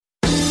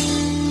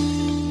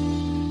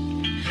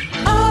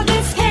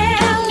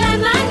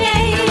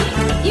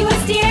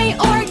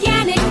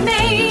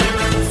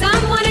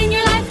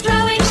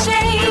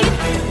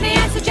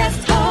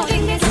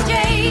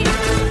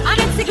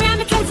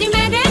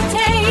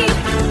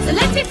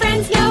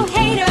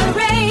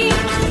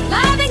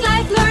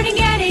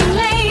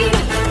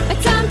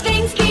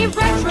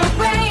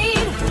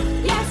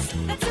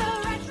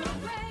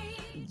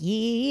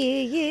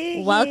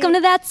Welcome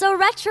to That's So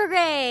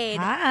Retrograde.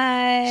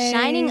 Hi.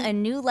 Shining a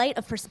new light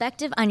of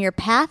perspective on your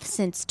path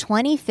since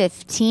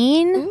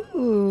 2015.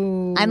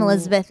 Ooh. I'm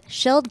Elizabeth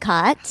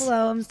Schildkott.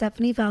 Hello, I'm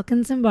Stephanie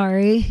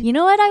Falcon-Sambari. You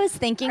know what I was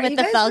thinking with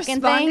the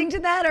Falcon thing? Are you guys responding thing? to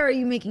that, or are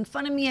you making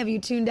fun of me? Have you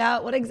tuned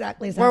out? What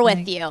exactly is We're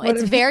happening? with you.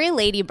 It's very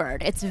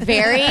Ladybird. It's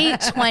very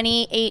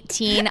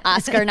 2018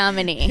 Oscar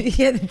nominee.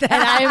 Yeah, And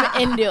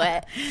I'm into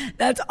it.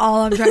 That's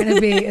all I'm trying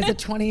to be, is a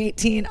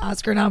 2018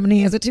 Oscar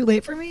nominee. Is it too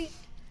late for me?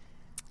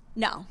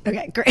 No.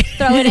 Okay, great.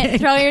 Throw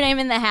your name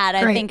in the hat.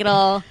 I think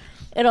it'll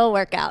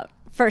work out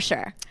for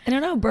sure. I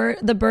don't know.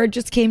 The bird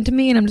just came to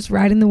me, and I'm just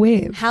riding the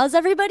wave. How's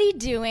everybody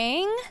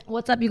doing?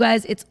 What's up, you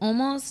guys? It's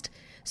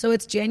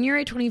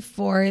January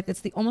 24th.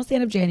 It's almost the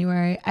end of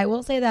January. I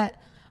will say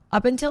that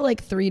up until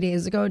like 3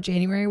 days ago,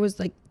 January was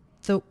like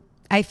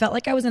I felt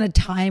like I was in a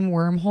time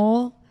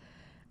wormhole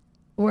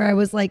where I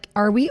was like,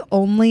 are we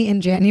only in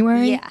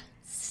January? Yeah,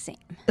 same.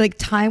 Like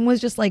time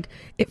was just like,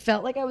 it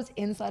felt like I was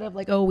inside of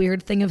like a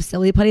weird thing of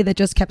silly putty that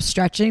just kept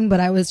stretching, but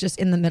I was just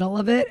in the middle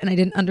of it and I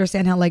didn't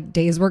understand how like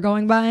days were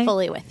going by.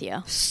 Fully with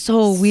you.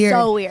 So weird.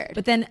 So weird.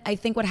 But then I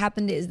think what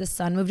happened is the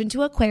sun moved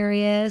into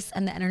Aquarius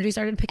and the energy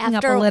started picking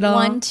After up a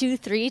little.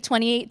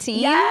 2018.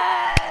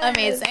 Yes!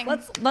 Amazing.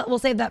 We'll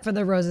save that for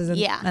the roses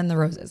and the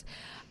roses.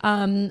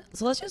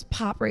 So let's just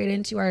pop right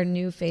into our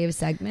new fave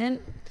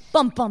segment.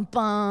 Bum, bum,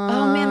 bum.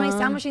 Oh man, my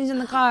sound machine's in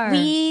the car.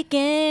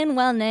 Weekend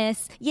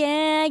wellness.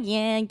 Yeah,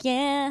 yeah,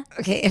 yeah.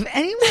 Okay, if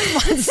anyone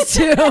wants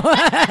to.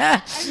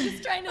 I'm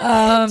just trying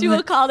to do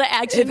a call to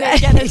action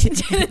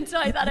again, so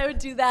I thought I would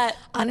do that.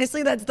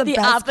 Honestly, that's the best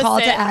opposite. call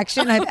to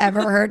action I've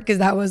ever heard, because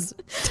that was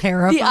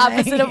terrifying. The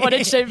opposite of what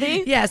it should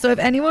be. Yeah, so if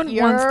anyone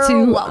wants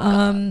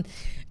to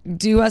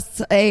do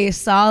us a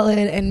solid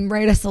and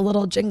write us a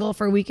little jingle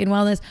for Weekend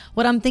Wellness,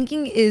 what I'm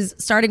thinking is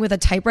starting with a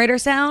typewriter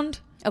sound.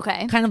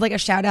 Okay. Kind of like a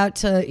shout out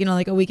to,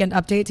 like a weekend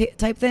update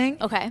type thing.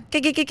 Okay.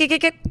 Ding,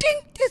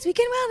 this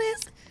Weekend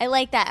Wellness. I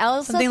like that. I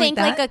also Something think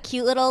like like a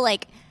cute little,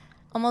 like,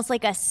 almost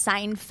like a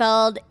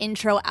Seinfeld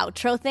intro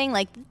outro thing,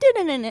 like.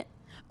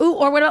 Ooh,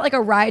 or what about like a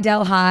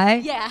Rydell High?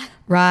 Yeah.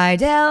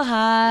 Rydell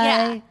High.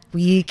 Yeah.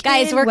 Weekend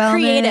Guys, we're wellness.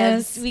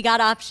 creatives. We got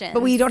options.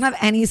 But we don't have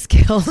any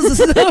skills,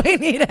 so we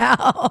need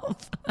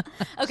help.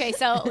 Okay,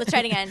 so let's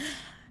try it again.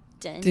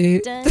 Dun,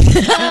 Dude. dun,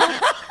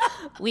 dun.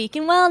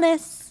 Weekend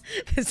Wellness.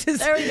 This is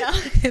There we go.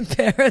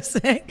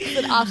 embarrassing.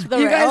 Off the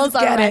You guys rails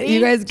get already. it. You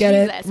guys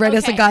get Jesus. it. Write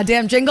us a Okay.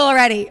 goddamn jingle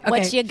already. Okay.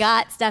 What you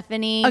got,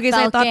 Stephanie? Okay, so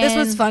I thought this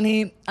Falcon? was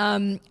funny.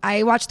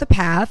 I watched The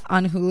Path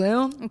on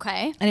Hulu.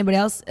 Okay. Anybody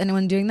else?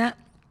 Anyone doing that?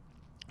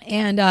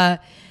 And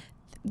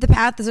The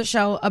Path is a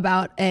show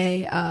about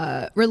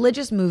a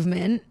religious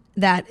movement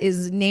that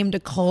is named a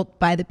cult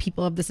by the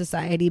people of the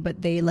society,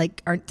 but they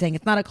like aren't saying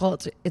it's not a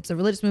cult. It's a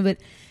religious movement.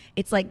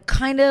 It's like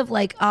kind of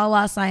like a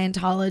la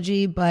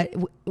Scientology, but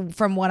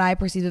from what I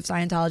perceive of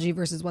Scientology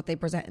versus what they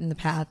present in The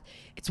Path,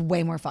 it's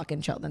way more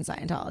fucking chill than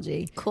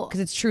Scientology. Cool.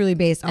 Because it's truly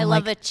based on I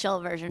love like a chill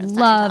version of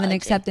love and Scientology.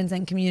 acceptance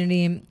and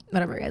community.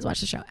 Whatever, guys, watch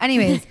the show.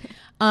 Anyways,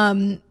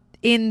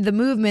 in the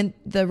movement,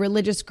 the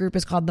religious group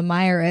is called the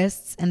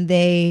Mayorists, and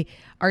they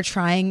are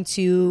trying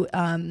to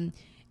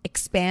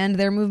expand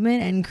their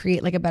movement and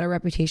create like a better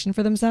reputation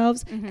for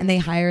themselves. Mm-hmm. And they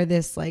hire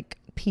this like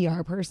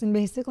PR person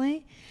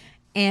basically.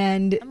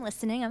 And I'm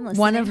listening.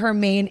 one of her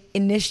main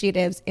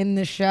initiatives in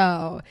the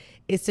show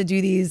is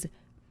to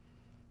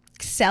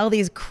sell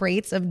these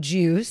crates of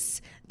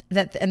juice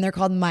and they're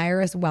called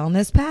Mayorist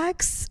Wellness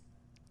Packs.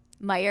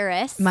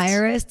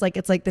 Mayorist, like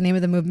it's like the name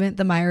of the movement,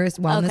 the Mayorist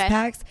Wellness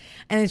Packs.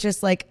 And it's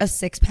just like a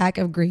 6-pack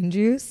of green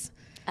juice.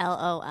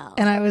 LOL.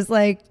 And I was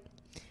like,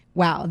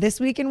 wow, this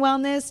Weekend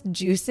Wellness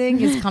juicing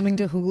is coming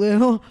to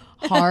Hulu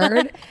hard.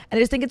 And I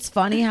just think it's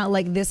funny how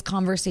like this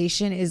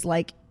conversation is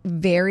like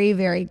very,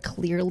 very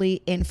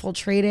clearly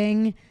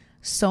infiltrating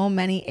so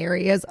many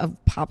areas of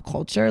pop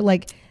culture.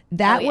 Like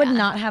that would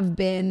not have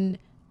been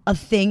a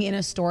thing in a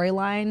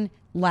storyline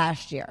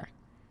last year.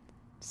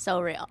 So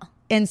real.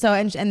 And so,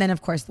 and then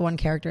of course the one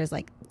character is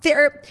like,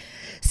 they're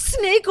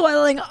snake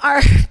oiling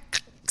our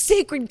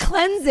sacred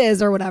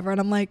cleanses or whatever. And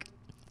I'm like,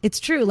 it's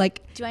true.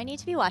 Like, do I need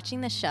to be watching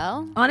the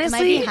show?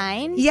 Honestly, am I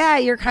behind? Yeah,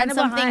 you're kind of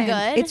something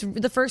behind. good.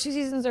 It's the first 2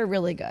 seasons are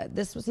really good.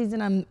 This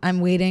season, I'm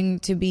waiting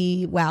to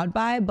be wowed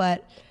by,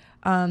 but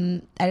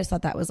I just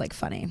thought that was like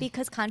funny.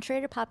 Because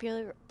contrary to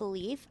popular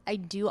belief, I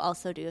do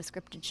also do a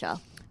scripted show.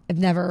 I've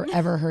never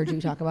ever heard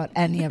you talk about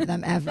any of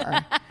them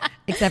ever,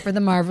 except for The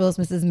Marvelous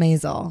Mrs.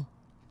 Maisel.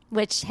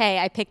 Which, hey,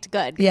 I picked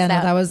good. Yeah,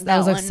 no, that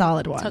was a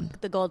solid one.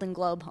 Took the Golden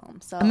Globe home.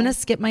 So I'm gonna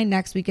skip my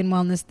next Weekend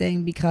Wellness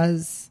thing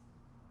because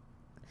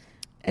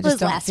I just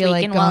don't feel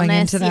like Weekend going Wellness.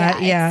 into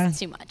that. Yeah, it's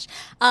too much.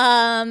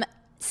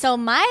 So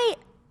my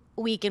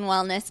Weekend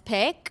Wellness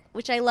pick,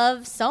 which I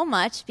love so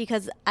much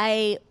because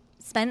I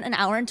spent an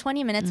hour and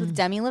 20 minutes with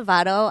Demi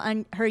Lovato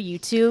on her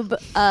YouTube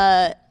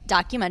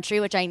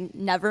documentary, which I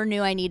never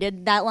knew I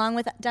needed that long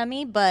with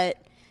Demi, but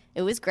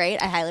it was great.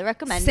 I highly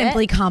recommend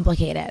Simply it.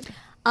 Complicated.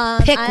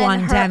 Pick on one,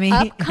 her Demi.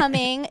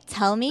 upcoming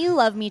Tell Me You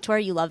Love Me tour.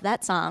 You love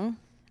that song.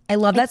 I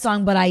love that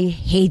song, but I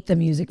hate the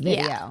music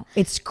video. Yeah.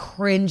 It's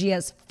cringy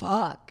as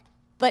fuck.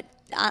 But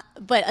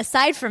But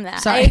aside from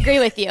that, Sorry. I agree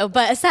with you.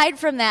 But aside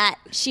from that,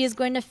 she is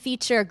going to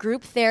feature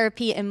group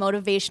therapy and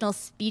motivational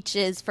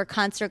speeches for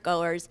concert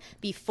goers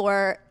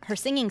before her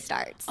singing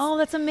starts. Oh,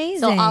 that's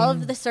amazing. So all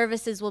of the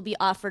services will be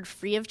offered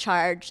free of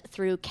charge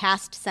through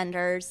Cast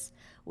Centers,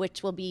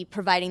 which will be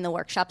providing the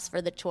workshops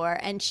for the tour.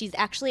 And she's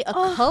actually a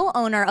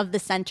co-owner of the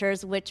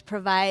centers, which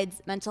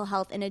provides mental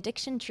health and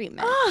addiction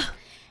treatment.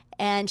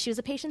 And she was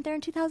a patient there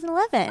in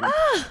 2011.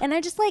 And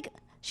I just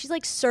she's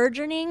like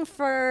surgeoning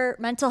for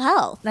mental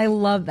health. I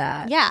love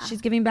that. Yeah.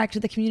 She's giving back to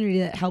the community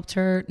that helped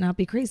her not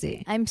be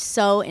crazy. I'm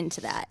so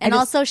into that. And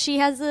also she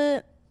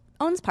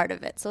owns part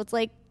of it. So it's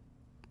like,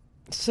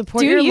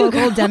 support your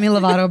local Demi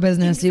Lovato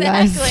business, you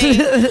guys.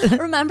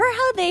 Remember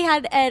how they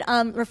had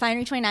at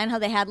Refinery 29, how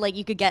they had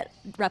you could get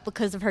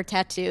replicas of her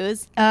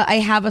tattoos? I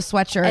have a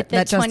sweatshirt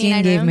that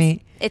Justine gave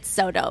me. It's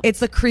so dope. It's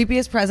the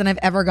creepiest present I've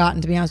ever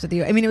gotten, to be honest with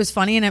you. I mean, it was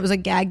funny and it was a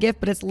gag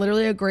gift, but it's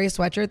literally a gray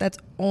sweatshirt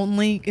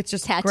it's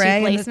just tattoo gray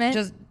placement.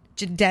 And it's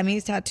just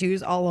Demi's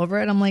tattoos all over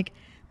it. I'm like,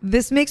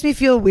 this makes me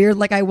feel weird,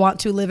 like I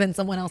want to live in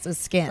someone else's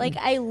skin.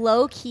 I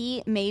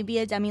low-key may be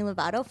a Demi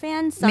Lovato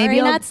fan. Sorry,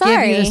 maybe I'll not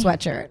sorry. give you the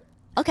sweatshirt.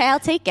 Okay, I'll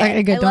take it.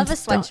 Okay, good. I love a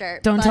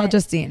sweatshirt. Don't tell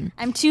Justine.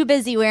 I'm too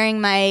busy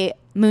wearing my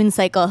Moon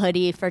Cycle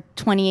hoodie for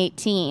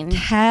 2018.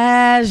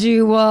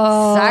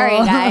 Casual. Sorry,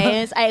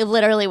 guys. I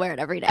literally wear it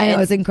every day. I know,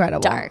 it's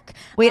incredible. Dark.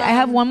 Wait, I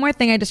have one more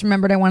thing I just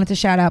remembered I wanted to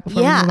shout out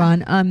before we move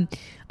on.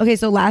 Okay,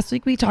 so last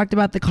week we talked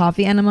about the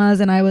coffee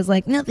enemas, and I was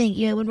like, no, thank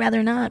you. I would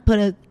rather not put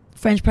a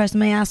French press in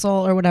my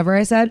asshole or whatever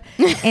I said.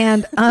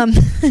 And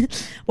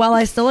while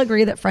I still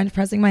agree that French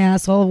pressing my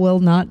asshole will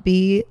not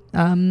be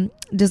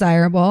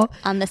desirable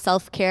on the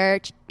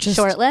self-care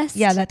short list.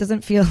 Yeah, that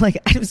doesn't feel like,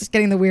 I was just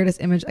getting the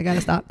weirdest image. I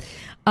gotta stop.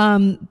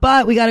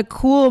 But we got a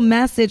cool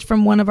message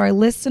from one of our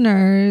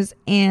listeners,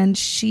 and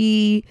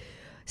she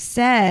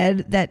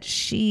said that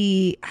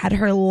she had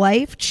her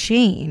life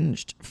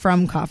changed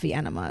from coffee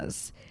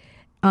enemas.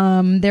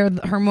 They're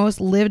her most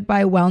lived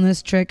by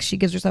wellness tricks. She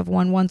gives herself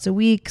one once a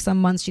week.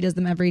 Some months she does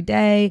them every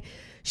day.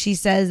 She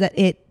says that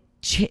it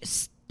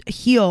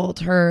healed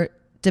her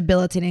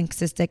debilitating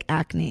cystic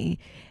acne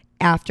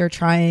after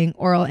trying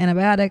oral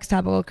antibiotics,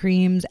 topical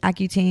creams,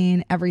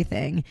 Accutane,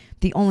 everything.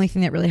 The only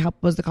thing that really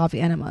helped was the coffee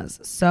enemas.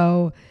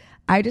 So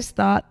I just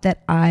thought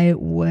that I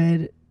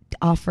would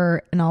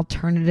offer an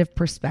alternative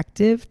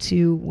perspective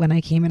to when I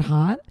came in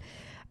hot.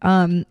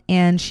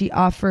 And she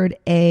offered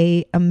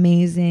a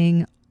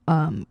amazing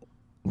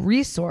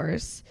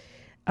resource.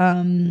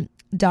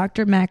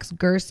 Dr. Max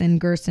Gerson,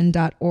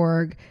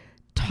 gerson.org,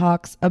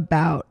 talks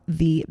about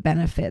the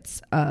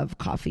benefits of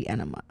coffee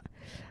enema.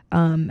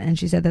 And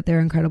she said that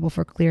they're incredible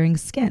for clearing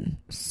skin.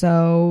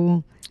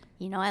 So,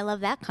 I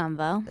love that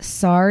combo.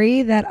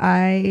 Sorry that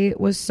I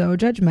was so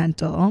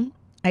judgmental.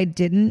 I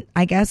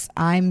guess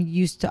I'm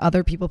used to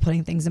other people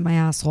putting things in my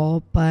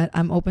asshole, but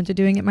I'm open to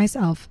doing it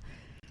myself.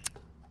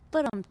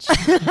 But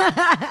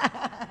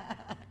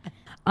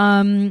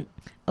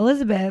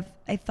Elizabeth,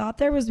 I thought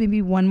there was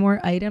maybe one more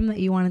item that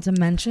you wanted to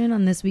mention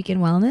on This Week in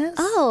Wellness.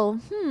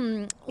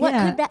 What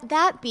could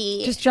that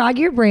be? Just jog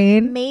your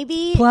brain.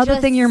 Maybe pull out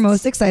the thing you're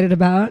most excited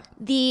about.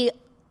 The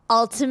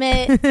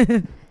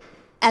ultimate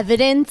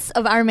evidence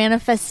of our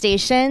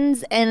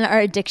manifestations and our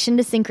addiction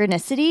to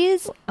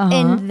synchronicities,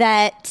 and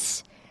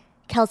that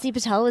Kelsey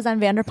Patel was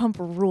on Vanderpump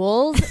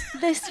Rules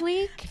this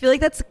week. I feel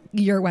like that's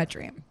your wet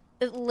dream.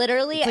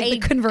 Literally, it's like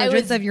the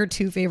convergence of your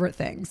two favorite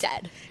things.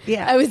 Dead.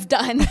 Yeah. I was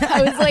done.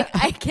 I was like,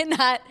 I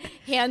cannot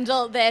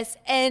handle this.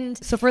 And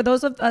so for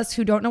those of us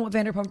who don't know what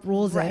Vanderpump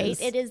Rules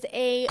is. It is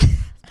a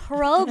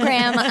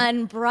program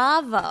on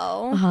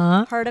Bravo,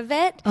 heard of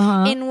it,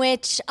 in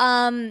which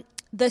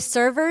the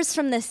servers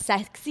from the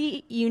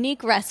sexy,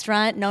 unique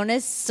restaurant known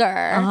as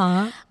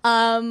Sir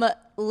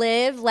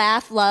live,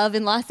 laugh, love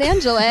in Los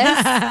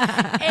Angeles.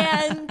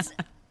 And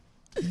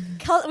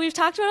we've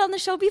talked about it on the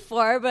show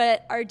before,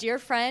 but our dear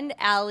friend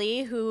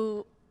Allie,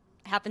 who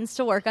happens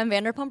to work on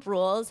Vanderpump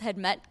Rules, had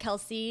met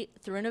Kelsey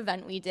through an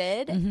event we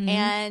did.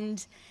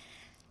 And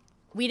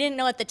we didn't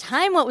know at the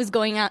time what was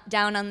going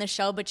down on the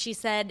show, but she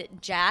said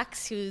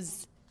Jax,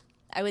 who's,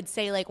 I would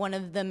say, like one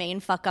of the main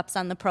fuck-ups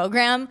on the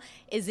program,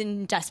 is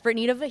in desperate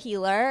need of a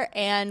healer,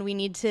 and we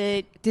need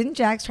to... Didn't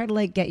Jax try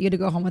to get you to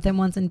go home with him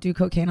once and do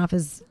cocaine off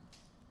his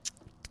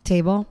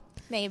table?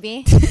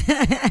 Maybe.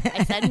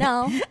 I said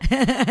no.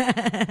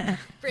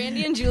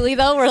 Brandy and Julie,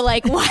 though, were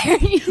like, why are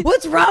you...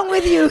 What's wrong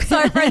with you? So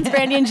our friends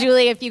Brandy and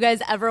Julie, if you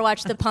guys ever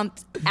watched the Pump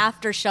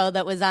after show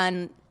that was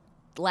on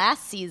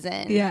last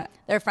season,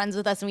 they're friends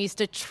with us, and we used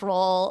to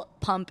troll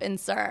Pump and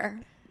Sir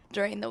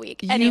during the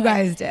week. Anyway, you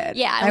guys did.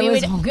 Yeah. I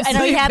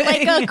know we had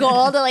a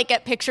goal to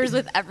get pictures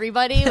with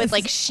everybody, with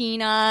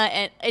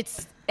Sheena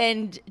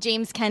and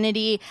James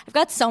Kennedy. I've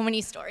got so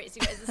many stories,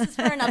 you guys. This is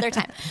for another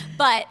time.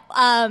 But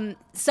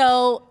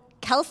so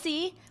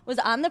Kelsey was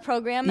on the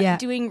program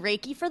doing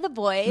Reiki for the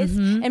boys.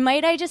 And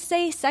might I just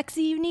say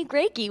sexy, unique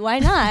Reiki? Why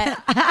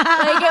not?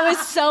 It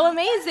was so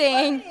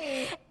amazing.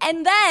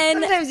 And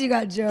then... Sometimes you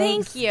got jokes.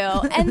 Thank you.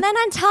 And then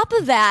on top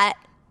of that,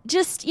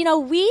 just,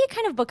 we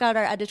kind of book out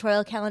our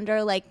editorial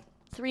calendar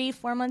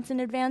 3-4 months in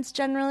advance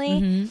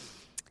generally.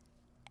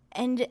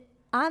 And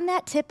on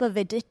that tip of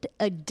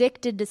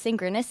addicted to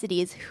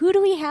synchronicities, who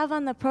do we have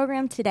on the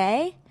program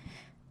today?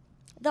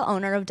 The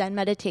owner of Den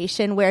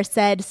Meditation, where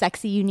said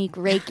sexy, unique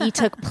Reiki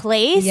took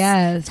place.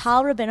 Yes.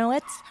 Tal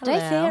Rabinowitz. Did I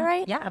say it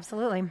right? Yeah,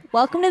 absolutely.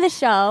 Welcome to the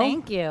show.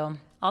 Thank you.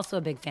 Also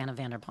a big fan of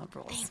Vanderpump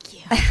Rules. Thank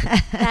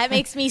you. That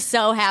makes me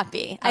so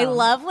happy. I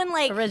love when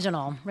like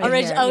Original. OG.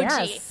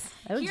 Yes.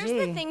 OG. Here's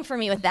the thing for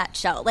me with that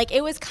show. Like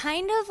it was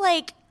kind of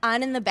like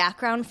on in the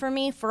background for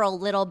me for a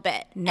little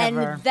bit.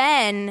 Never. And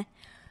then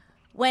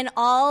when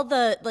all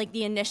the like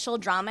the initial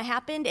drama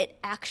happened, it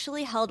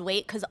actually held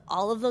weight because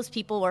all of those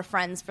people were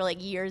friends for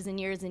like years and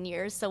years and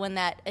years. So when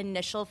that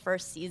initial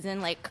first season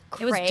like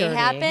cray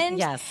happened,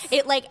 yes,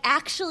 it like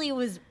actually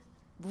was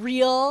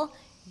real,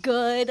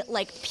 good,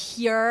 like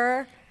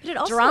pure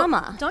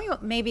drama. Don't you?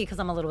 Maybe because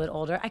I'm a little bit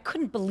older, I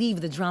couldn't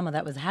believe the drama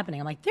that was happening.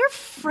 I'm like, they're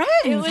friends.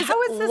 It was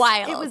How is this?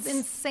 wild. It was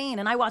insane.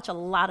 And I watch a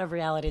lot of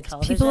reality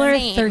television. People are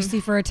thirsty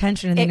for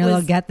attention, and they know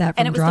they'll get that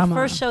from drama. And it was the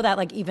first show that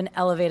like even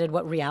elevated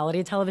what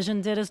reality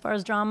television did as far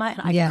as drama.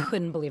 And I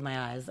couldn't believe my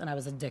eyes, and I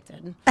was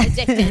addicted. I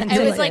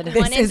was like, This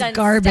one is and done.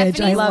 garbage.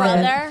 Stephanie's I love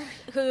brother,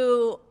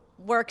 who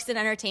works in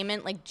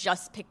entertainment, like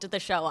just picked the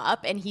show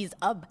up, and he's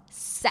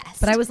obsessed.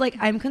 But I was like,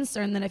 I'm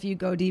concerned that if you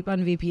go deep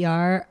on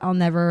VPR, I'll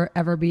never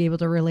ever be able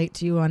to relate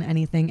to you on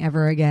anything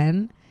ever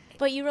again.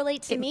 But you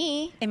relate to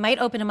me. It might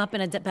open him up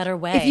in a better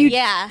way. If you,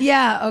 Yeah.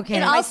 Yeah. Okay.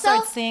 And I might also-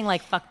 start seeing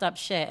like fucked up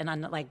shit, and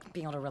I'm not like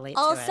being able to relate to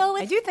Also,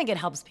 it. I do think it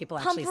helps people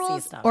actually see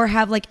rules- stuff. or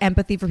have like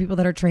empathy for people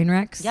that are train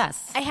wrecks.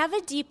 Yes. I have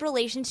a deep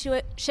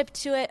relationship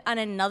to it on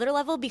another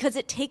level because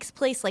it takes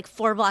place like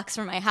 4 blocks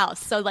from my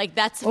house. So like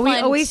that's Well, fun we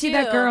always too. see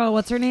that girl.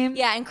 What's her name?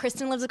 Yeah, and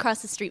Kristen lives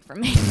across the street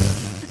from me.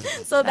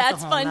 So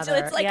that's a whole fun too.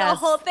 nother- It's like a yes.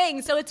 whole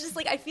thing. So it's just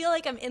like I feel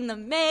like I'm in the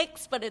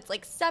mix, but it's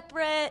like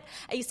separate.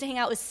 I used to hang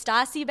out with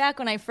Stassi back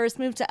when I first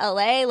moved to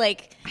LA.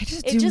 Like I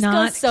just it do just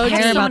not goes so care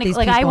deep. So about many, these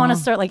like I want to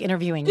people. start like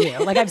interviewing you.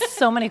 Like I have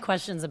so many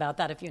questions about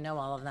that if you know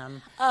all of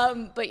them.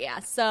 But yeah,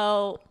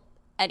 so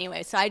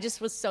anyway, so I just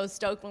was so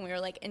stoked when we were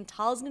like, and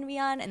Tal's gonna be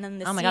on, and then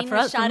the Oh my scene god, for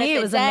was us, shot for me at it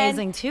the was Den.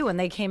 amazing too. When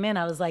they came in,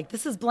 I was like,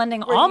 this is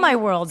blending all my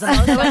worlds, and I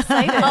was so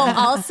excited. Oh,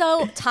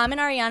 also, Tom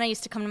and Ariana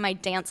used to come to my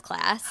dance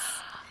class.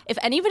 If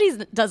anybody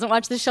doesn't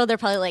watch the show, they're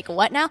probably like,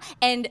 what now?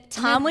 And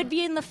Tom would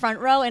be in the front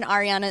row and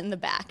Ariana in the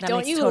back. That Don't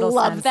makes you total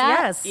love sense. that?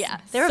 Yes. Yeah.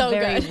 They're so a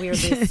very good.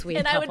 weirdly sweet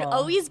And I would couple.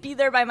 always be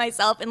there by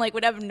myself and like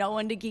would have no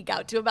one to geek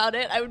out to about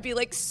it. I would be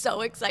like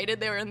so excited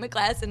they were in the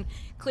class, and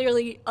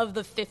clearly of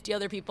the 50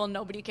 other people,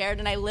 nobody cared.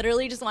 And I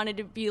literally just wanted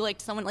to be like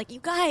someone like, you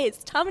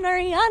guys, Tom and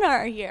Ariana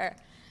are here.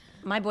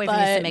 My boyfriend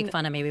used to But- make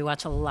fun of me. We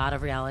watch a lot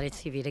of reality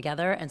TV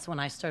together, and so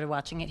when I started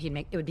watching it,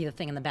 it would be the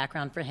thing in the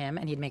background for him,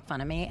 and he'd make fun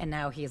of me. And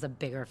now he's a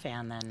bigger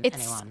fan than It's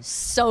anyone.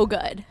 so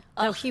good.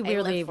 So Ugh, he I live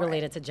weirdly for it.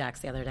 related to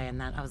Jax the other day,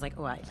 and that I was like,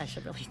 oh, I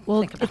should really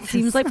Well, think about it this.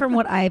 seems like from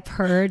what I've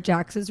heard,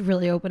 Jax is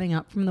really opening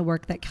up from the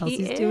work that He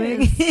Kelsey's is.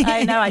 doing.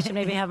 I know. I should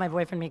maybe have my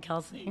boyfriend meet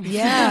Kelsey.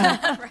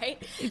 Yeah.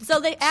 Right? So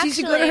they actually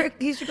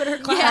He should go to her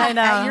class Yeah, I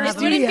know. at your it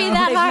wouldn't studio. be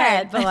that They've hard.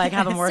 met, but like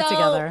have them work so,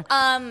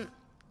 together.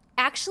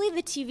 Actually,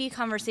 the TV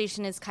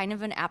conversation is kind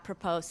of an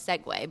apropos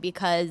segue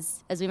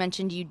because, as we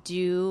mentioned,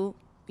 you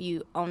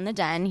own the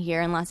Den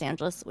here in Los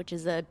Angeles, which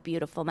is a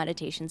beautiful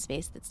meditation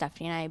space that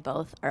Stephanie and I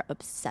both are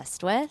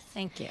obsessed with.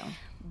 Thank you.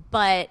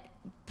 But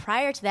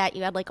prior to that,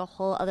 you had like a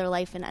whole other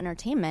life in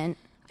entertainment.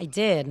 I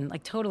did,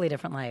 like totally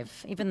different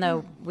life, even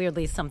though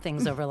weirdly some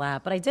things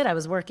overlap. But I did. I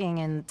was working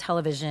in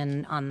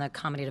television on the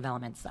comedy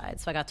development side.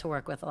 So I got to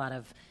work with a lot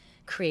of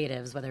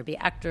creatives, whether it be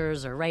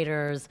actors or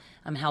writers,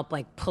 help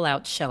like pull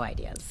out show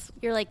ideas.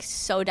 You're like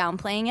so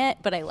downplaying it,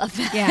 but I love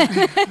that.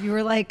 Yeah. You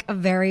were like a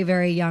very,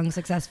 very young,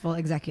 successful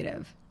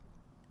executive.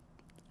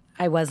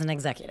 I was an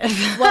executive.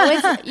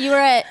 What was you were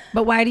at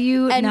But why do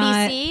you NBC?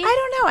 not?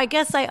 I don't know. I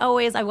guess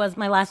I was.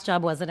 My last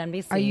job was at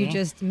NBC. Are you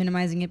just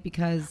minimizing it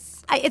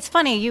because? It's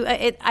funny.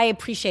 I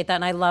appreciate that,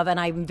 and I love, and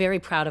I'm very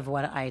proud of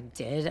what I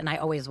did, and I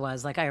always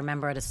was. Like I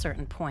remember at a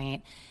certain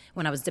point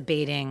when I was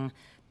debating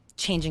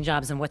changing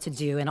jobs and what to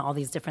do and all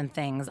these different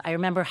things. I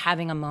remember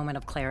having a moment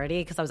of clarity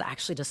because I was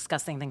actually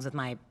discussing things with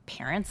my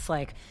parents,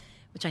 like,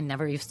 which I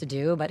never used to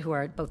do, but who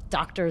are both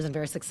doctors and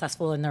very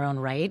successful in their own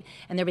right.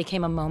 And there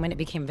became a moment, it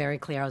became very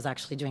clear I was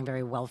actually doing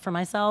very well for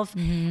myself.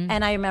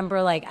 And I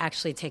remember like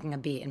actually taking a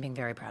beat and being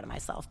very proud of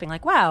myself, being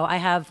like, wow, I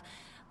have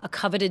a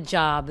coveted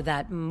job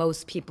that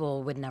most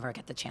people would never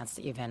get the chance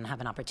to even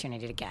have an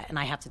opportunity to get. And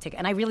I have to take,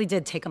 and I really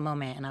did take a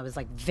moment, and I was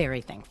like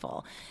very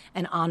thankful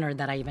and honored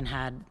that I even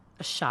had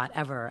a shot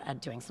ever at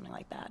doing something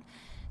like that.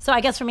 So I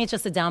guess for me, it's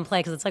just a downplay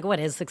because it's like, what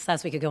is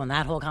success? We could go in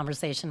that whole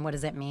conversation. What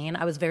does it mean?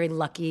 I was very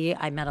lucky.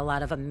 I met a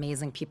lot of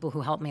amazing people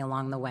who helped me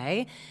along the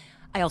way.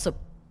 I also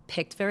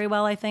picked very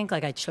well, I think.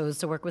 Like I chose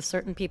to work with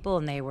certain people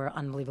and they were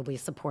unbelievably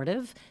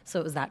supportive. So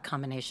it was that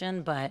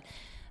combination. But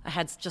I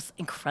had just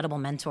incredible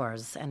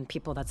mentors and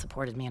people that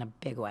supported me in a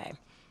big way.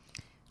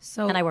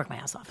 So And I work my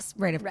ass off.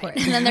 right, of course.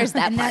 And then there's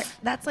that And part.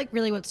 that's like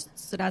really what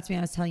stood out to me.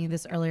 I was telling you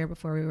this earlier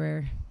before we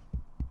were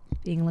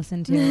being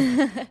listened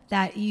to,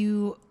 that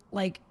you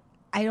like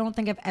I don't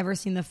think I've ever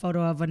seen the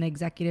photo of an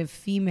executive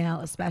female,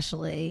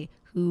 especially,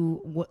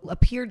 who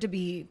appeared to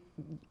be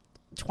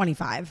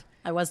 25.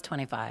 I was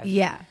 25.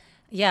 Yeah.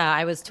 Yeah,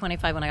 I was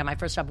 25 when I got my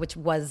first job, which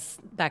was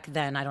back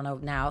then, I don't know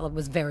now, it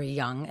was very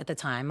young at the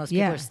time. Most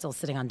people are still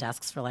sitting on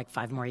desks for like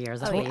 5 more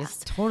years at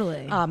least.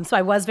 Totally. So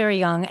I was very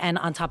young, and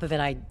on top of it,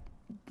 I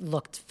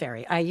looked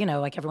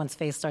like everyone's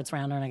face starts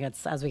rounder, and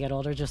as we get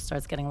older, just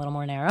starts getting a little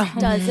more narrow.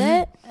 Does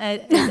it?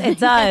 It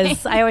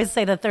does. I always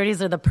say the 30s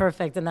are the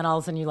perfect, and then all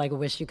of a sudden you like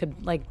wish you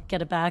could like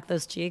get it back,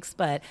 those cheeks.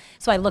 But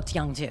so I looked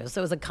young too.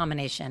 So it was a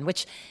combination,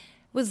 which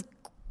was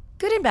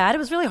good and bad. It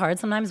was really hard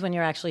sometimes when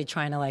you're actually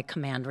trying to like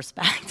command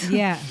respect.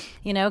 Yeah.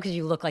 Because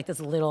you look like this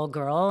little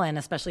girl, and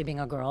especially being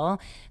a girl.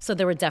 So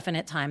there were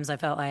definite times I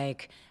felt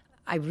like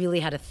I really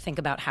had to think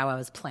about how I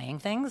was playing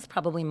things,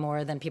 probably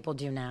more than people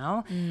do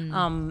now.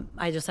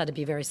 I just had to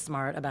be very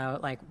smart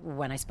about like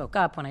when I spoke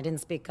up, when I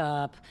didn't speak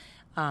up.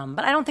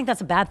 But I don't think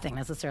that's a bad thing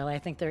necessarily. I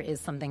think there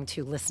is something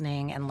to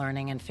listening and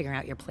learning and figuring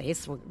out your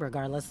place,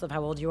 regardless of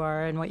how old you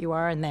are and what you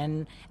are, and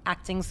then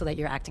acting so that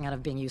you're acting out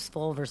of being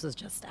useful versus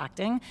just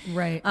acting.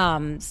 Right.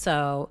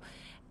 So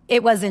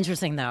it was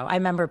interesting, though. I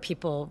remember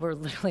people were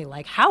literally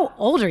like, how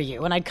old are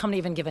you? And I'd come to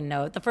even give a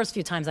note. The first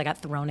few times I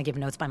got thrown to give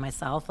notes by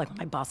myself, like when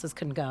my bosses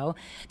couldn't go.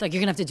 They're like,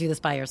 you're going to have to do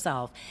this by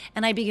yourself.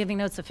 And I'd be giving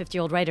notes to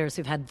 50-year-old writers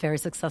who've had very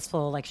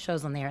successful like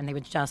shows on there, and they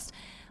would just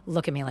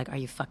look at me like, are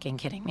you fucking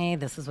kidding me?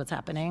 This is what's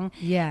happening.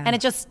 Yeah.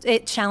 And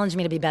it challenged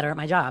me to be better at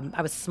my job.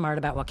 I was smart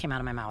about what came out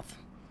of my mouth.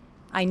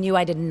 I knew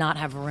I did not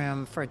have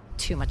room for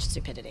too much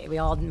stupidity. We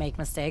all make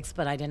mistakes,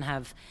 but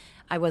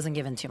I wasn't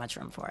given too much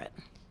room for it.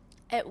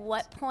 At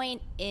what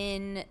point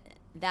in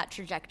that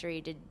trajectory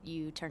did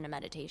you turn to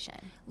meditation?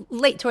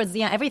 Late towards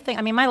the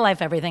end. My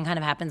life, everything kind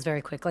of happens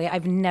very quickly.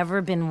 I've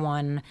never been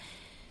one,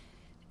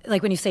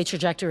 like when you say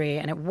trajectory,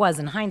 and it was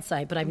in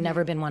hindsight, but I've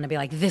never been one to be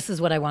like, this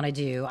is what I want to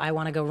do. I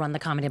want to go run the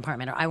comedy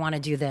department, or I want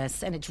to do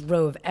this. And it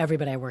drove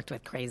everybody I worked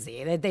with crazy.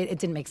 It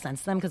didn't make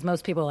sense to them, because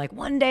most people are like,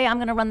 one day I'm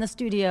going to run the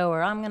studio,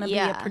 or I'm going to be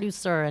a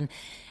producer.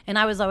 And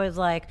I was always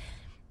like,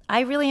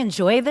 I really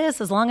enjoy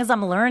this as long as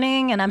I'm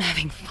learning and I'm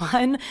having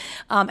fun.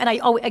 And I,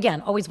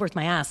 always worked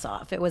my ass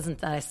off. It wasn't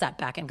that I sat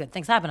back and good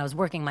things happened. I was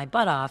working my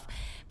butt off.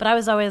 But I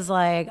was always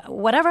like,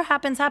 whatever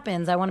happens,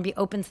 happens. I want to be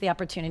open to the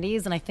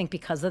opportunities. And I think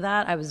because of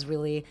that, I was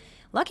really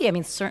lucky. I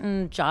mean,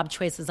 certain job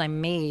choices I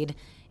made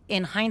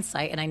in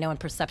hindsight, and I know in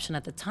perception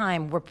at the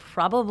time, were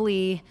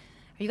probably,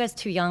 are you guys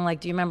too young? Like,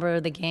 do you remember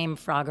the game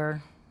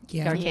Frogger?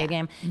 The arcade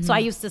game. Mm-hmm. So I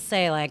used to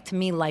say, like, to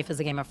me, life is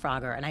a game of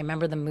Frogger. And I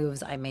remember the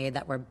moves I made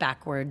that were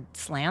backward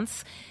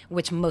slants,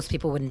 which most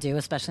people wouldn't do,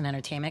 especially in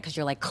entertainment, because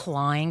you're like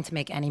clawing to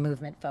make any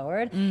movement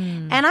forward.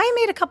 And I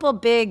made a couple of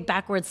big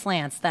backward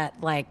slants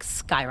that like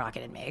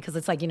skyrocketed me, because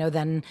it's like,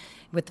 then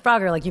with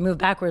Frogger, like you move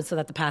backwards so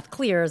that the path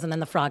clears, and then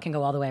the frog can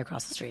go all the way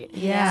across the street.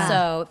 Yeah.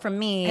 So for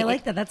me, I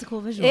like that. That's a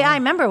cool visual. Yeah, I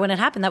remember when it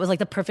happened. That was like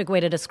the perfect way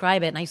to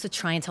describe it. And I used to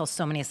try and tell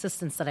so many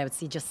assistants that I would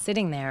see just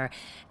sitting there,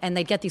 and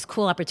they'd get these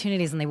cool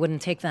opportunities, and they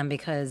wouldn't take them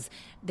because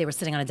they were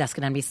sitting on a desk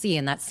at NBC,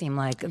 and that seemed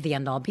like the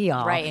end all be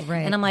all. Right.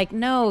 And I'm like,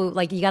 no,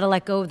 like you got to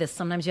let go of this.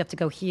 Sometimes you have to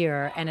go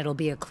here, and it'll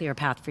be a clear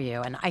path for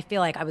you. And I feel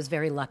like I was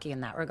very lucky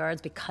in that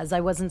regards, because I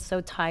wasn't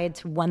so tied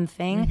to one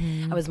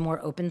thing. I was more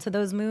open to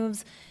those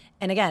moves.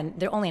 And again,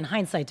 they're only in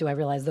hindsight do I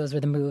realize those were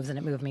the moves, and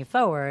it moved me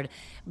forward.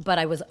 But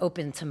I was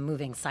open to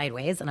moving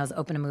sideways, and I was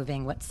open to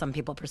moving what some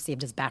people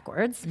perceived as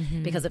backwards,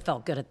 because it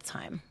felt good at the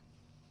time.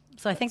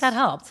 So I think that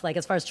helped. Like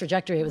as far as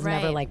trajectory, it was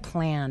never like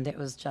planned. It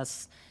was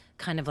just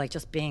kind of like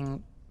just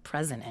being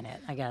present in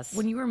it, I guess.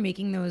 When you were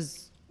making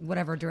those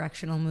whatever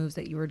directional moves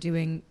that you were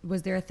doing,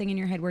 was there a thing in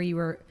your head where you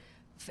were,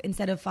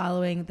 instead of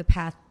following the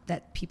path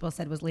that people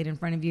said was laid in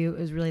front of you, it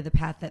was really the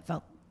path that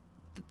felt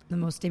the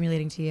most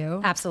stimulating to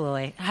you?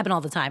 Absolutely. It happened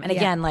all the time. And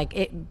again, like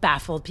it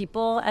baffled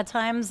people at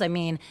times. I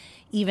mean,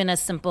 even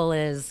as simple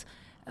as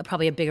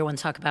probably a bigger one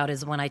to talk about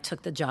is when I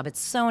took the job at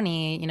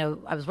Sony.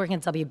 I was working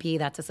at WB,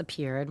 that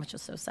disappeared, which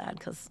was so sad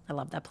because I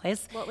love that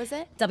place. What was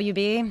it?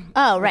 WB.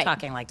 Oh, right. We're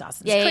talking like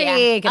Dawson's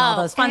Creek and all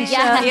those fun shows.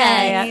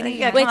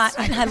 Yeah. Which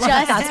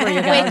that's where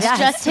you're going.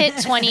 Just hit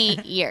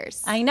 20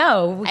 years. I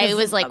know. It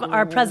was like,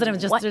 our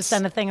president just what?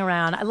 sent a thing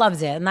around. I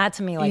loved it. And that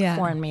to me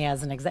formed me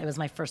as it was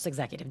my first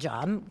executive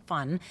job.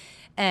 Fun.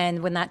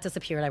 And when that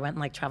disappeared, I went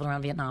and traveled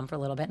around Vietnam for a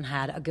little bit and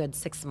had a good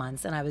 6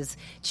 months. And I was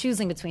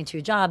choosing between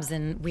 2 jobs.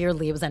 And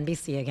weirdly, it was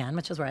NBC again,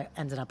 which is where I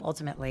ended up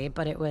ultimately.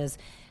 But it was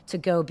to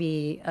go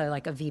be a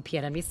VP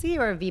at NBC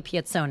or a VP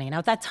at Sony. Now,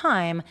 at that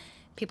time,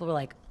 people were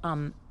like,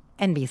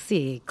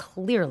 NBC,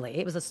 clearly.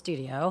 It was a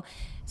studio.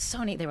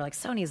 Sony, they were like,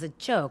 Sony's a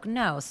joke.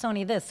 No,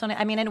 Sony this, Sony.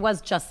 I mean, it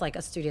was just like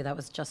a studio that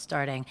was just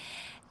starting.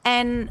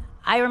 And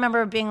I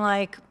remember being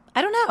like,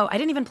 I don't know. I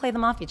didn't even play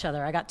them off each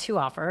other. I got 2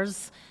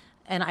 offers.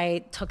 And I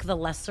took the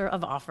lesser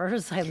of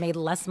offers. I made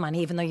less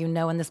money, even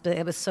though in this,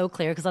 it was so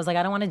clear, because I was like,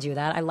 I don't want to do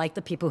that. I like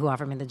the people who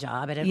offered me the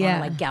job. I didn't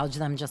want to gouge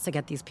them just to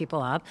get these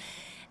people up.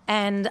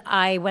 And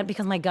I went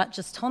because my gut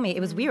just told me.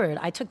 It was weird.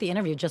 I took the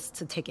interview just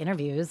to take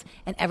interviews,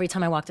 and every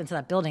time I walked into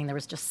that building, there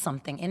was just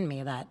something in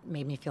me that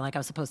made me feel like I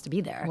was supposed to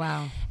be there.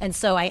 Wow. And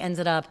so I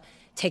ended up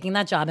taking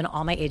that job, and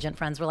all my agent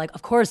friends were like,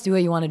 of course, do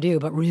what you want to do,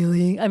 but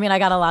really? I mean, I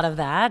got a lot of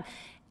that.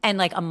 And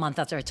like a month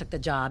after I took the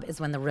job is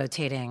when the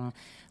rotating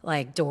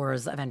like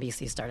doors of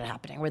NBC started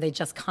happening, where they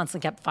just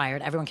constantly kept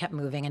fired, everyone kept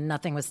moving, and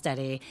nothing was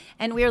steady.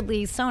 And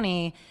weirdly,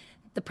 Sony,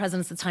 the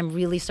presidents at the time,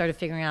 really started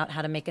figuring out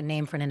how to make a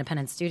name for an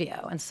independent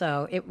studio. And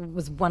so it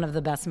was one of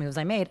the best moves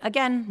I made.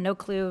 Again, no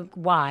clue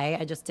why.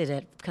 I just did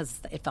it because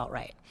it felt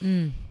right.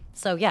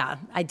 So yeah,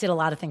 I did a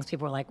lot of things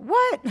people were like,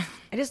 what?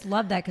 I just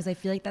love that because I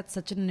feel like that's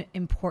such an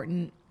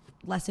important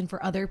lesson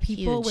for other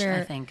people. Huge,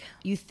 where I think.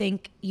 you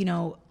think, you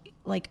know,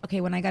 like,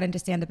 okay, when I got into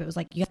stand-up, it was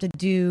like, you have to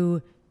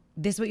do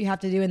this, what you have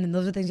to do, and then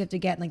those are things you have to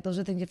get, and like those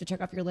are things you have to check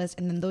off your list,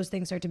 and then those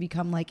things start to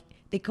become like,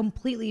 they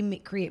completely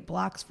create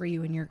blocks for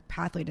you in your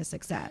pathway to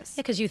success.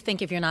 Yeah, because you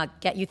think if you're not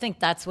you think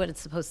that's what it's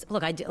supposed to.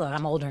 Look,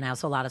 I'm older now,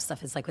 so a lot of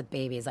stuff is like with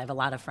babies. I have a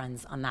lot of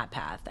friends on that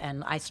path,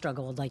 and I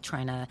struggled like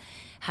trying to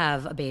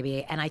have a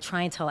baby, and I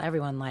try and tell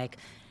everyone like,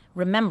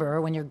 remember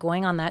when you're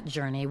going on that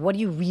journey, what do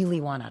you really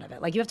want out of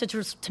it? Like you have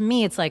to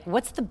me, it's like,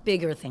 what's the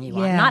bigger thing you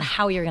want? Yeah. Not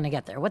how you're going to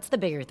get there. What's the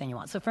bigger thing you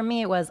want? So for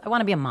me, it was, I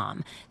want to be a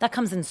mom. That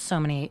comes in so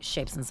many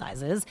shapes and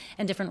sizes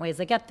and different ways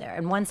to get there.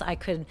 And once I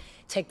could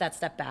take that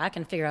step back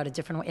and figure out a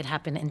different way, it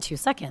happened in 2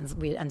 seconds.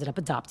 We ended up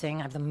adopting.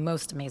 I have the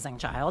most amazing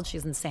child.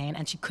 She's insane.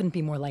 And she couldn't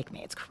be more like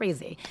me. It's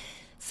crazy.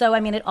 So, I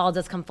mean, it all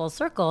does come full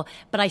circle.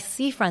 But I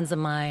see friends of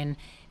mine,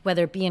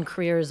 whether it be in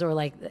careers or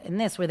like in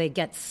this, where they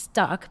get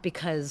stuck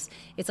because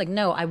it's like,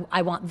 no,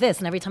 I want this.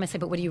 And every time I say,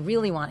 but what do you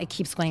really want? It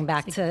keeps going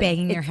back to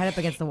banging your head up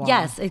against the wall.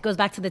 Yes, it goes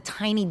back to the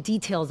tiny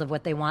details of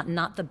what they want,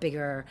 not the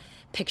bigger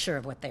picture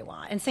of what they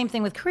want. And same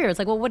thing with career. It's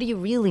like, well, what do you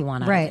really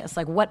want out of this?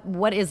 Like,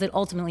 what is it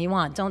ultimately you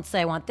want? Don't say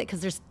I want this,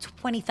 because there's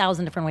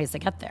 20,000 different ways to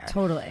get there.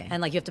 Totally.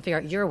 And like, you have to figure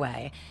out your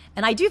way.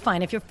 And I do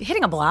find if you're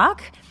hitting a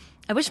block,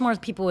 I wish more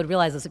people would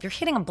realize this. If you're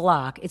hitting a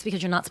block, it's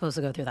because you're not supposed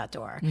to go through that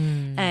door.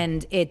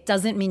 And it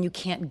doesn't mean you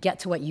can't get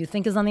to what you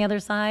think is on the other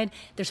side.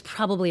 There's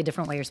probably a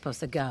different way you're supposed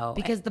to go.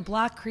 Because the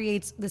block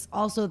creates this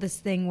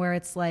thing where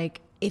it's like,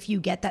 if you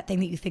get that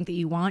thing that you think that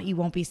you want, you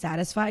won't be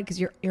satisfied because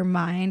your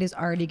mind is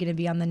already going to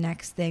be on the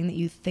next thing that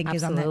you think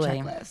is on that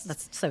checklist.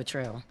 That's so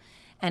true.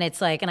 And it's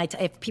like,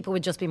 if people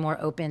would just be more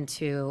open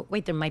to,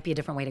 wait, there might be a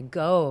different way to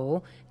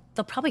go,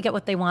 they'll probably get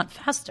what they want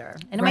faster.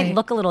 And it might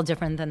look a little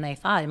different than they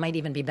thought. It might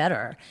even be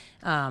better.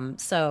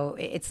 So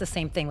it's the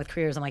same thing with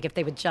careers. I'm like, if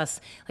they would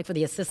just, like for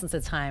the assistants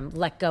at the time,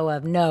 let go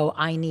of, no,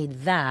 I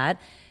need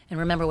that, and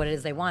remember what it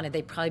is they wanted,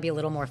 they'd probably be a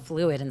little more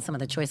fluid in some of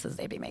the choices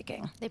they'd be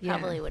making. They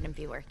probably wouldn't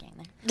be working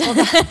there. Well,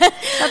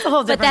 that's a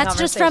whole different But that's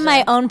just from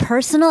my own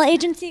personal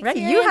agency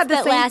experience. You had the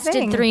that same lasted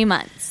thing. 3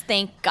 months.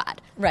 Thank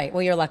God. Right.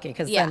 Well, you're lucky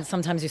because then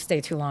sometimes you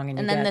stay too long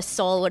and then the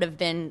soul would have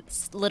been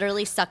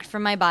literally sucked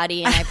from my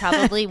body, and I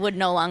probably would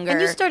no longer.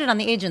 And you started on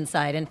the agent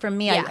side, and for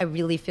me, Yeah. I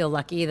really feel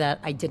lucky that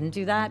I didn't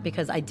do that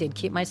because I did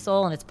keep my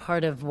soul, and it's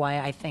part of why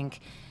I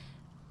think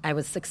I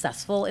was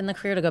successful in the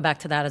career, to go back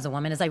to that as a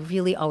woman, is I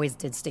really always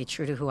did stay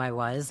true to who I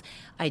was.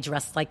 I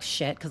dressed like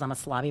shit because I'm a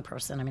slobby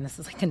person. I mean, this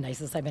is like the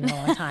nicest I've been in a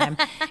long time.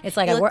 It's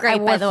like I wore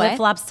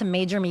flip-flops to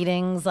major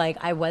meetings. Like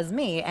I was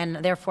me, and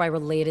therefore I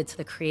related to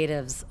the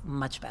creatives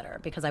much better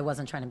because I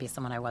wasn't trying to be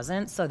someone I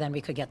wasn't. So then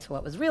we could get to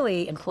what was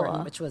really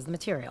important, which was the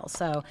material.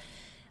 So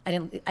I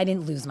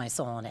didn't lose my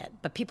soul in it,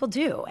 but people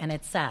do, and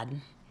it's sad.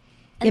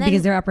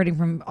 Because they're operating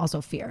from also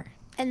fear.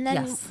 And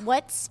then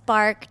what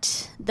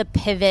sparked the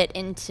pivot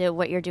into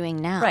what you're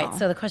doing now? Right.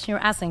 So the question you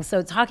were asking,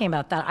 so talking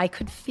about that, I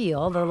could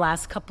feel the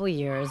last couple of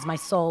years, my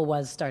soul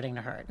was starting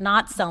to hurt.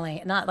 Not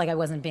like I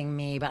wasn't being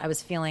me, but I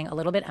was feeling a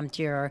little bit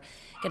emptier,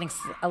 getting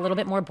a little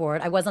bit more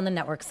bored. I was on the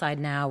network side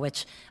now,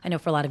 which I know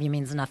for a lot of you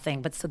means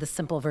nothing. But so the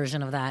simple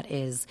version of that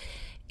is,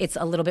 it's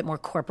a little bit more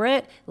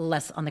corporate,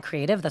 less on the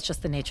creative. That's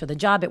just the nature of the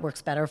job. It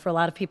works better for a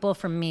lot of people.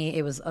 For me,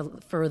 it was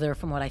further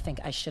from what I think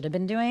I should have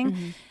been doing.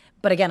 Mm-hmm.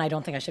 But again, I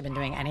don't think I should have been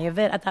doing any of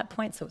it at that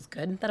point, so it was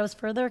good that I was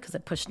further because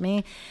it pushed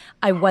me.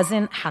 I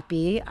wasn't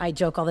happy. I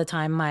joke all the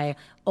time. My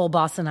old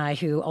boss and I,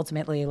 who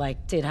ultimately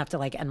did have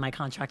to end my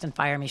contract and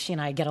fire me, she and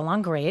I get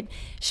along great.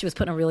 She was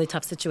put in a really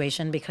tough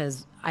situation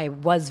because I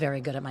was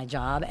very good at my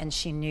job, and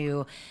she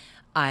knew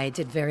I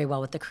did very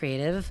well with the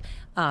creative.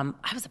 I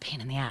was a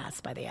pain in the ass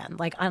by the end.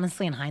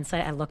 Honestly, in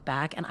hindsight, I look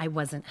back and I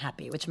wasn't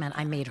happy, which meant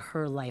I made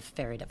her life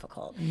very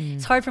difficult.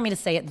 It's hard for me to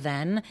say it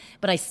then,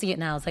 but I see it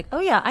now. It's like, oh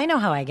yeah, I know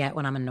how I get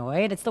when I'm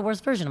annoyed. It's the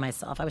worst version of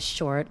myself. I was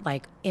short,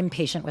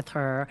 impatient with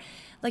her,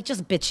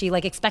 just bitchy,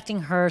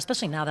 expecting her,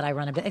 especially now that I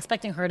run a bit,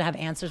 expecting her to have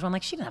answers where I'm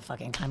like, she didn't have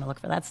fucking time to look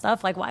for that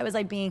stuff. Why was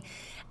I being,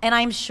 and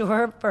I'm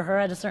sure for her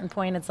at a certain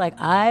point, it's like,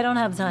 I don't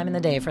have time in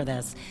the day for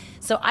this.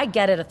 So I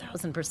get it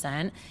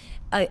 1,000%.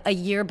 A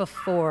year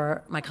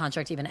before my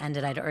contract even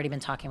ended, I'd already been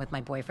talking with my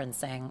boyfriend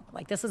saying,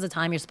 this is a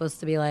time you're supposed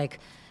to be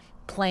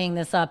playing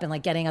this up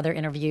and getting other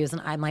interviews.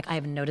 And I'm like, I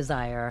have no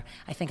desire.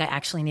 I think I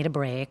actually need a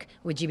break.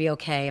 Would you be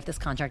okay if this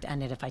contract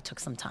ended if I took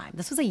some time?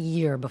 This was a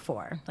year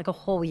before, a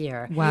whole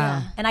year. Wow.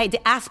 Yeah. And I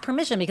asked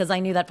permission because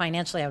I knew that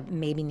financially I would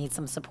maybe need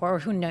some support, or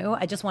who knew?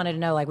 I just wanted to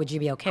know, would you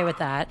be okay with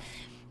that?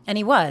 And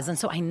he was. And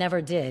so I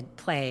never did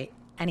play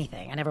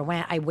anything. I never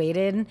went. I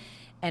waited.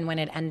 And when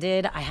it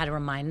ended, I had to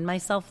remind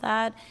myself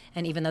that.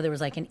 And even though there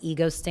was like an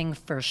ego sting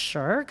for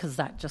sure, because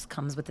that just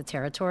comes with the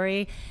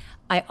territory,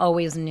 I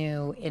always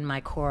knew in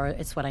my core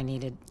it's what I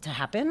needed to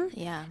happen.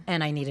 Yeah.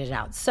 And I needed it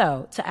out.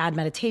 So to add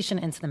meditation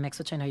into the mix,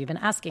 which I know you've been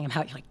asking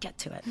about, you're like, get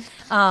to it.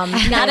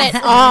 Not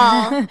at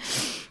all.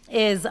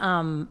 Is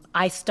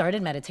I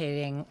started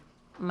meditating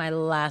my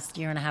last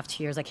year and a half,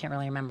 2 years. I can't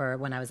really remember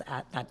when I was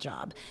at that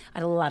job. I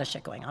had a lot of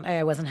shit going on.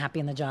 I wasn't happy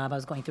in the job. I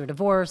was going through a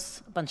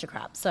divorce, a bunch of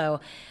crap. So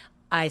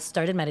I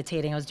started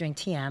meditating. I was doing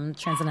TM,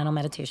 Transcendental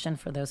Meditation,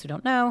 for those who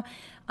don't know.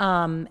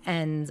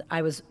 And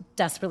I was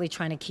desperately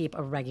trying to keep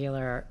a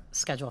regular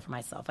schedule for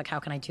myself. Like, how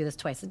can I do this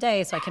twice a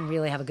day so I can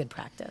really have a good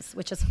practice,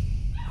 which is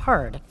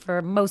hard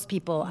for most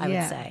people, I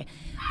would say,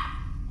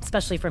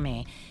 especially for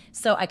me.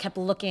 So I kept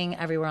looking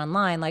everywhere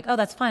online, like, oh,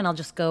 that's fine. I'll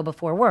just go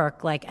before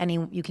work, like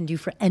you can do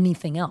for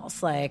anything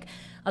else. Like,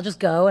 I'll just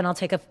go and I'll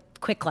take a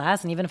quick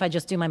class. And even if I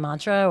just do my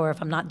mantra, or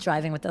if I'm not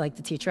driving with the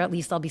teacher, at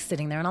least I'll be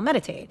sitting there and I'll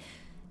meditate.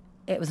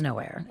 It was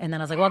nowhere. And then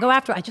I was like, well, I'll go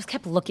after. I just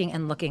kept looking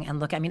and looking and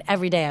looking. I mean,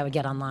 every day I would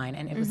get online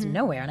and it was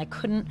nowhere. And I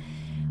couldn't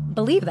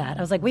believe that. I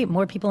was like, wait,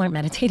 more people aren't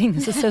meditating.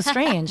 This is so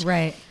strange.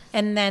 Right.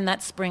 And then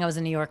that spring I was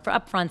in New York for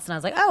upfronts and I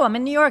was like, oh, I'm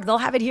in New York. They'll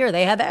have it here.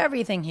 They have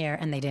everything here.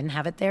 And they didn't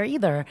have it there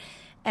either.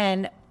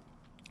 And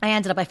I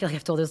ended up, I feel like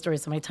I've told this story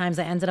so many times,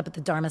 I ended up at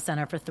the Dharma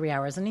Center for 3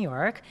 hours in New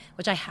York,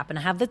 which I happen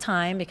to have the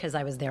time because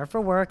I was there for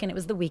work and it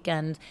was the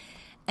weekend.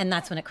 And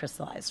that's when it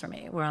crystallized for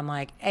me, where I'm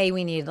like,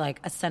 we need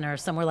like a center,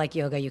 somewhere like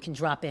yoga you can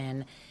drop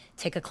in,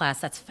 take a class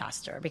that's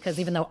faster. Because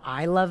even though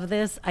I love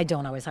this, I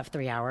don't always have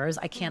 3 hours.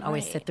 I can't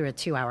always sit through a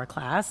 2-hour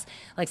class.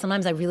 Like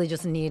sometimes I really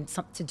just need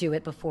to do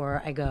it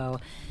before I go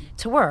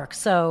to work.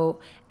 So,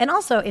 and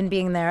also in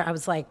being there, I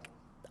was like,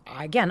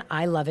 again,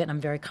 I love it and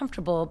I'm very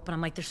comfortable, but I'm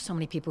like, there's so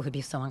many people who'd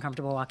be so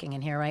uncomfortable walking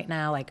in here right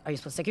now. Like, are you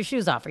supposed to take your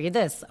shoes off? Are you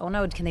this? Oh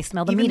no, can they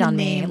smell the Even meat the on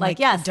name, me? like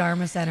yes. the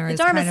Dharma Center The is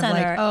Dharma kind of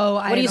Center. like, oh,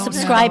 what are you don't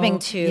subscribing know.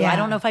 to? Yeah. I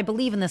don't know if I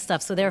believe in this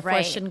stuff, so therefore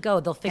I shouldn't go.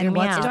 They'll figure And me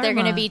what's out. Dharma? They're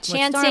going to be What's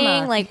Dharma?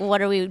 chanting, like,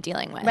 what are we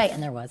dealing with? Right,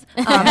 and there was,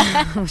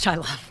 which I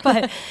love.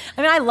 But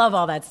I mean, I love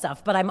all that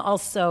stuff, but I'm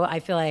also, I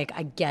feel like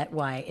I get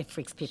why it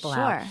freaks people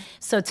out. Sure.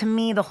 So to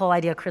me, the whole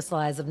idea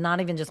crystallized of not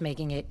even just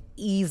making it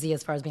easy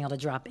as far as being able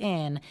to drop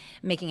in,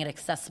 making it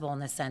accessible in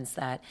the sense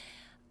that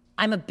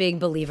I'm a big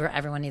believer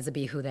everyone needs to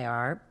be who they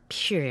are,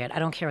 period. I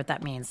don't care what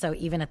that means. So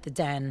even at the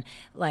Den,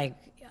 like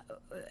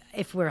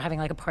if we're having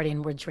like a party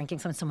and we're drinking,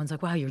 someone's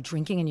like, wow, you're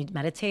drinking and you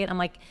meditate. I'm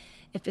like,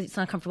 if it's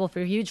not comfortable for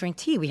you, drink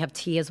tea. We have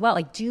tea as well.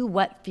 Like, do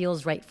what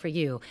feels right for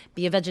you.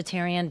 Be a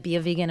vegetarian, be a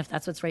vegan if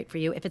that's what's right for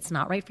you. If it's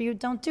not right for you,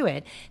 don't do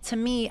it. To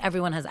me,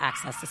 everyone has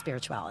access to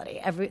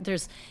spirituality.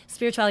 There's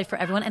spirituality for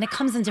everyone, and it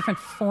comes in different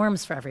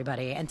forms for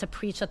everybody. And to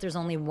preach that there's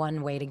only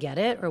one way to get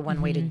it or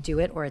one way to do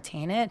it or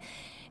attain it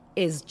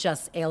is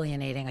just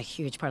alienating a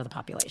huge part of the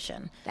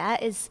population.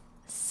 That is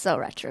so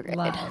retrograde.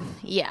 Love.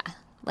 Yeah.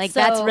 Like,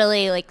 So- that's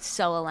really, like,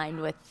 so aligned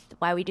with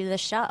why we do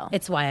this show.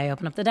 It's why I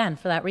open up the Den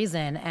for that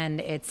reason. And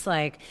it's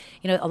like,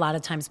 a lot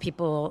of times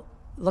people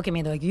look at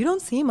me, they're like, you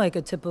don't seem like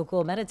a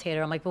typical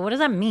meditator. I'm like, but what does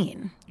that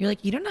mean? You're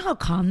like, you don't know how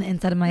calm the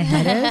inside of my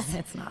head is?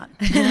 It's not.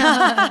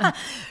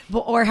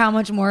 Or how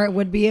much more it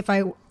would be if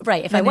I...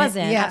 Right, if I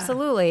wasn't, yeah.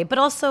 absolutely. But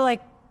also,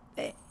 like,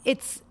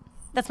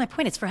 that's my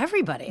point. It's for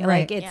everybody.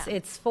 Right. Like,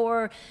 it's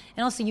for,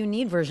 and also you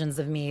need versions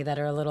of me that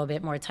are a little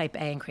bit more type A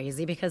and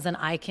crazy, because then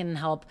I can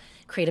help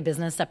create a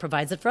business that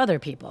provides it for other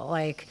people.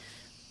 Like,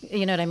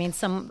 you know what I mean?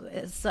 Some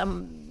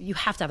you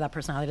have to have that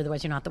personality,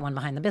 otherwise you're not the one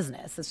behind the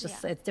business. It's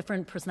just it's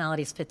different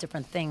personalities fit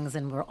different things,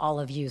 and we're all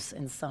of use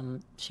in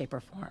some shape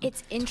or form.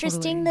 It's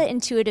interesting the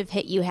intuitive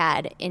hit you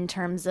had in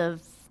terms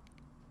of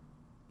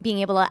being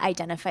able to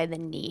identify the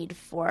need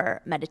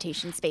for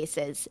meditation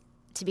spaces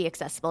to be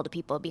accessible to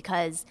people,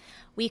 because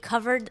we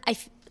covered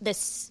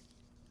this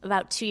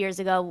about 2 years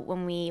ago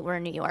when we were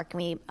in New York,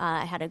 and we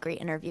had a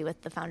great interview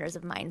with the founders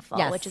of Mindful,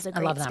 Yes, which is a I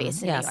great love them.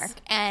 space in Yes. New York.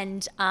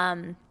 And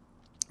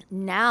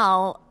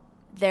now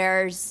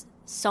there's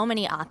so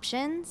many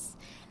options.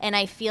 And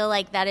I feel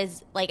like that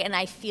is like, and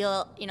I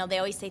feel, they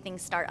always say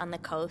things start on the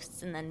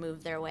coasts and then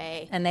move their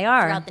way. And they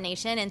are. Throughout the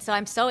nation. And so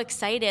I'm so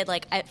excited,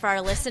 for our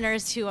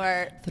listeners who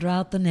are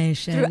Throughout the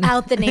nation.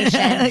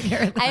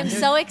 I'm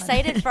so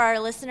excited for our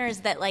listeners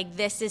that, like,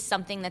 this is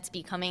something that's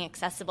becoming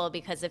accessible,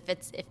 because if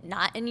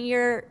not in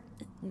your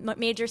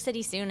major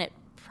city soon, it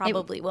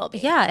probably will be.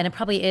 Yeah, and it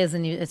probably is,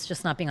 and it's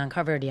just not being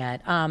uncovered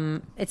yet.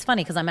 It's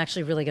funny because I'm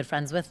actually really good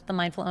friends with the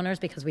Mindful owners,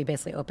 because we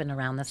basically opened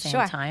around the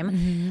same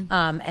time,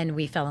 and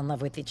we fell in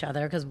love with each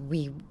other because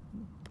we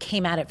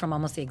came at it from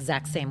almost the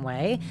exact same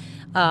way,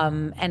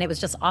 and it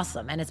was just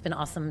awesome. And it's been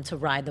awesome to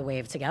ride the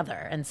wave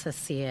together and to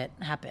see it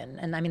happen.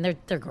 And I mean,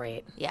 they're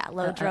great. Yeah,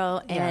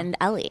 Lodro and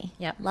Ellie.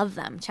 Yep. Love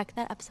them. Check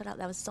that episode out.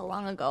 That was so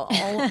long ago.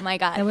 Oh my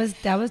God.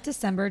 That was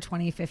December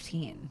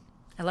 2015.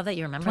 I love that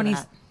you remember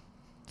that.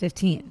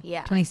 2015.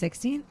 Yeah.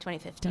 2016?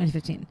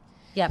 2015.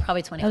 Yeah,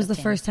 probably 2015. That was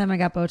the first time I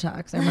got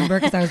Botox. I remember,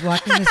 because I was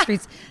walking the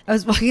streets. I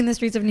was walking the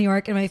streets of New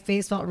York, and my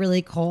face felt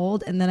really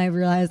cold. And then I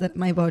realized that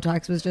my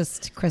Botox was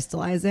just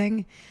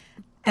crystallizing.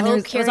 And Oh, It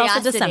was also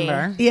curiosity.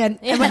 December. yeah,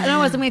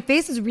 and my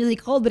face is really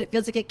cold, but it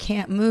feels like it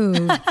can't move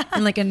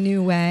in like a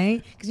new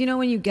way. Because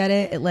when you get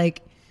it, it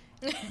like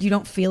you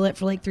don't feel it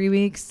for like 3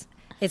 weeks.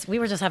 We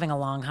were just having a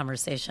long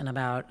conversation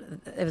about,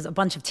 it was a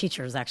bunch of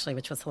teachers actually,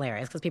 which was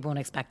hilarious because people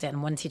wouldn't expect it.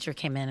 And one teacher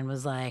came in and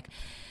was like,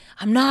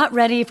 I'm not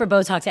ready for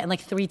Botox yet. And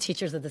like 3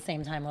 teachers at the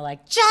same time were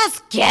like,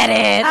 just get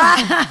it.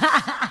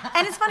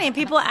 And it's funny. And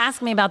people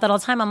ask me about that all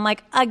the time. I'm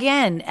like,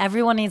 again,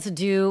 everyone needs to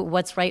do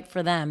what's right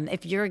for them.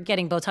 If you're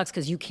getting Botox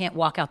because you can't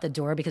walk out the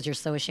door because you're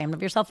so ashamed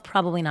of yourself,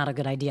 probably not a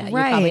good idea. You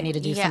probably need to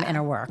do some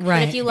inner work.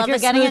 But if you love If you're a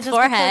getting smooth it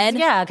forehead,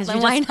 because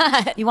then why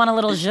not? You want a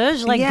little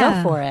zhuzh, like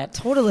go for it.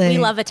 Totally. We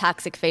love a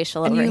toxic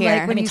facial over you here.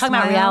 like I when mean, you talking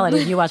about smile.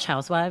 reality, you watch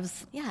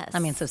Housewives? Yes. I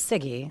mean, so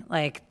Siggy,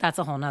 like, that's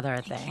a whole nother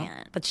thing.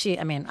 can't. But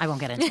I mean, I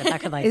won't get into it.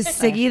 That could, like, Is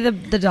Siggy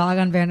the dog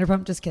on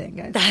Vanderpump? Just kidding,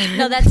 guys.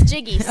 No, that's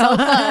Jiggy. So close.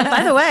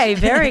 By the way,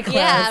 very close.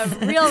 Yeah,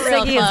 real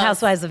Siggy close. is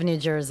Housewives of New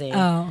Jersey.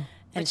 Oh.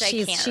 And Which I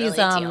she's can't she's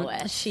really deal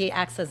with. she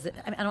acts as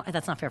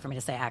that's not fair for me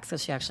to say acts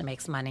because she actually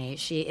makes money.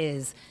 She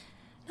is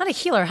not a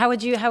healer. How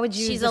would you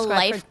She's a describe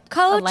life her?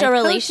 coach, life a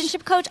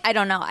relationship coach. I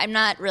don't know. I'm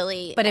not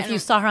really. But I if you don't-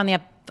 saw her on the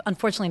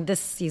unfortunately this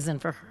season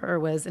for her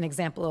was an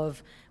example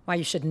of why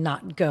you should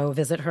not go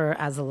visit her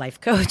as a life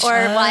coach. or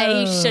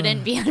why you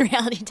shouldn't be on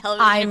reality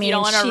television I if mean, you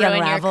don't want to she ruin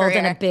your unraveled career.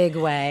 in a big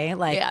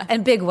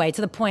way,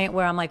 to the point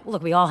where I'm like,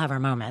 look, we all have our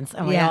moments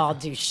and we Yeah. all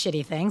do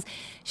shitty things.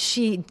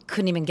 She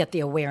couldn't even get the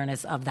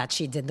awareness of that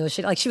she did those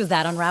shit. Like she was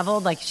that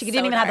unraveled. Like she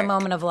didn't even have the dark.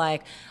 moment of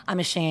like, I'm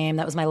ashamed.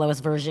 That was my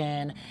lowest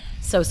version.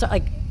 So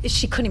like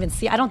she couldn't even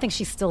see. I don't think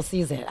she still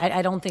sees it.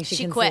 I don't think she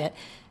can quit. see it.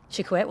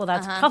 She quit. Well,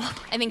 that's probably.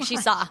 I think she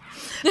saw.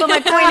 But my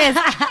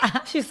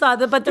point is, she saw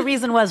that. But the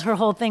reason was her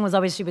whole thing was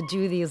always she would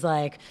do these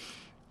like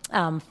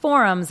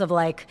forums of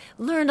like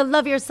learn to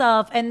love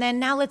yourself, and then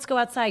now let's go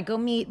outside, go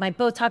meet my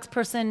Botox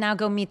person. Now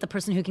go meet the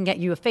person who can get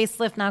you a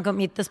facelift. Now go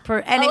meet this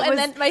person. And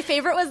then my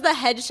favorite was the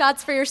headshots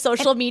for your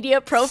social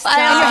media profile.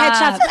 and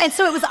your headshots. And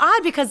so it was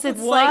odd because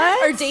it's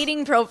like or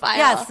dating profile.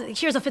 yes,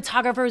 here's a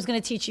photographer who's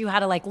going to teach you how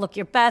to like look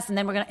your best, and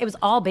then it was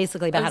all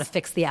basically about how to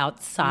fix the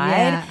outside.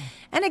 Yeah.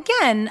 And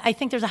again, I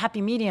think there's a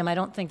happy medium. I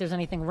don't think there's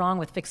anything wrong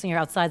with fixing your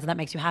outsides and that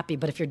makes you happy.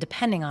 But if you're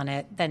depending on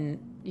it, then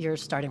you're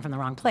starting from the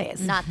wrong place.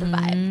 Not the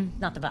vibe.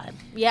 Not the vibe.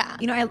 Yeah.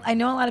 I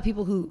know a lot of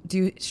people who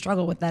do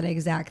struggle with that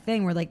exact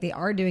thing where like they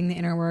are doing the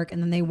inner work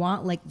and then they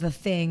want like the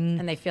thing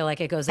And they feel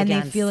like it goes and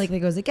against. they feel like it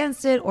goes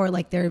against it or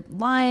like they're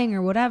lying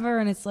or whatever.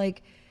 And it's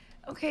like,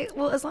 okay,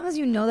 well, as long as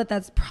you know that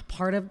that's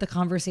part of the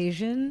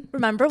conversation.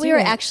 Remember, we do were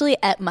it. actually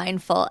at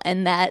Mindful,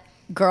 and that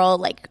girl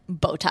like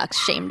Botox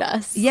shamed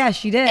us. Yeah,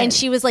 she did. And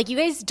she was like, "You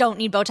guys don't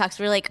need Botox."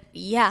 We were like,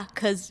 "Yeah,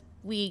 because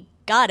we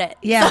got it."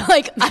 Yeah. So,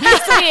 like,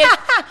 obviously, it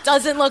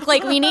doesn't look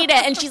like we need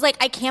it. And she's like,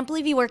 "I can't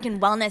believe you work in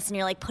wellness and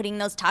you're like putting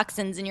those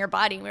toxins in your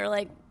body." And we were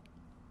like,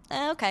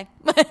 "Okay,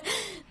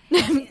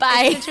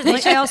 bye."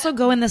 Like, I also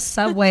go in the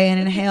subway and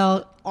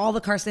inhale all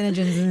the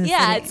carcinogens in the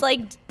Yeah, city. it's like,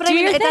 But do I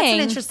mean, your that's thing.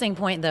 an interesting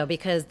point, though,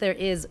 because there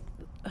is,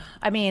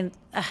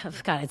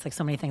 God, it's like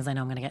so many things I know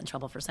I'm going to get in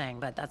trouble for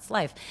saying, but that's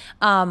life.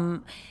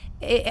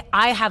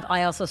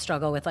 I also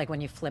struggle with like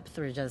when you flip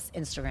through just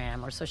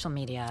Instagram or social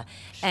media,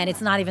 and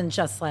it's not even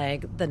just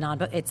like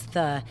it's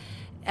the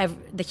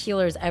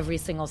healers every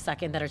single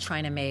second that are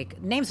trying to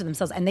make names for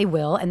themselves, and they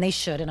will, and they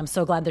should, and I'm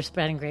so glad they're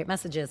spreading great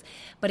messages,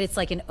 but it's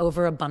like an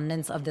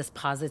overabundance of this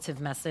positive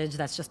message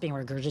that's just being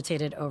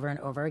regurgitated over and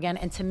over again.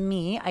 And to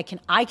me, I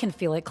can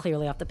feel it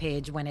clearly off the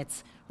page when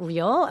it's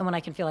real, and when I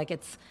can feel like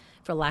it's,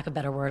 for lack of a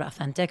better word,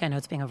 authentic. I know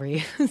it's being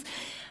overused.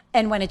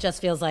 And when it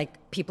just feels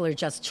like people are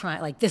just trying,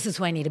 like, this is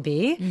who I need to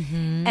be.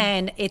 Mm-hmm.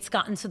 And it's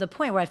gotten to the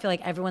point where I feel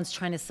like everyone's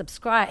trying to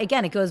subscribe.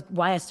 Again, it goes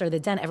why I started the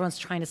Den. Everyone's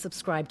trying to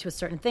subscribe to a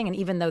certain thing. And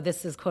even though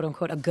this is, quote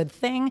unquote, a good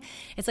thing,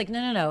 it's like,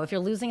 no. If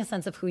you're losing a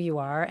sense of who you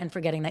are and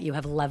forgetting that you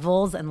have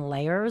levels and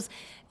layers,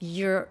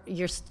 you're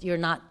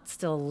not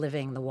still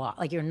living the walk.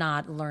 Like, you're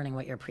not learning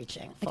what you're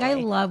preaching. Like, I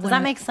love Does when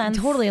that make sense?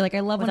 Totally. Like,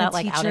 I love Without,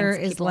 when a like, teacher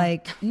outing is people.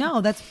 like,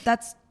 no,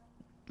 that's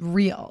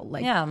real.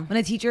 Like, Yeah. when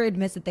a teacher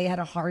admits that they had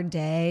a hard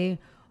day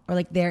or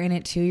like they're in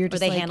it too, you're Or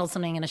just they like, handled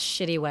something in a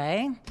shitty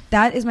way.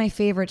 that is my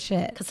favorite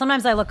shit. Because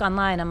sometimes I look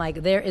online, I'm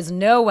like, there is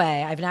no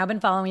way. I've now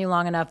been following you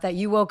long enough that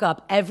you woke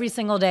up every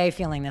single day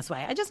feeling this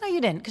way. I just know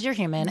you didn't, because you're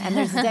human, and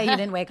there's a day you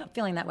didn't wake up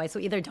feeling that way. So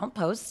either don't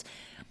post,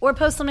 or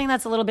post something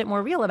that's a little bit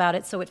more real about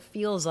it, so it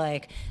feels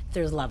like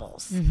there's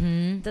levels.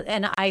 Mm-hmm.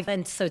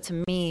 And so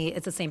to me,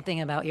 it's the same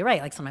thing about, you're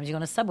right, like sometimes you go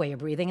on a subway, you're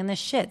breathing in this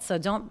shit. So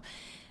don't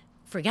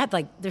forget,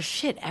 like, there's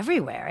shit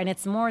everywhere. And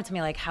it's more to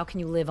me like, how can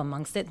you live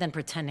amongst it than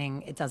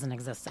pretending it doesn't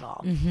exist at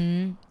all?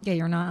 Mm-hmm. Yeah,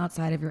 you're not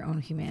outside of your own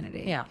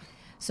humanity. Yeah.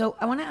 So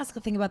I want to ask a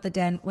thing about the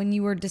Den. When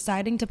you were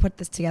deciding to put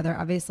this together,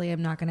 obviously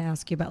I'm not going to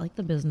ask you about like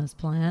the business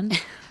plan,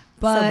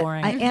 but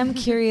boring. I am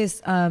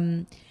curious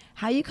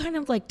how you kind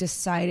of like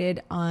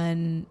decided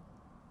on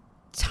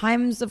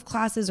times of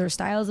classes or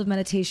styles of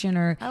meditation,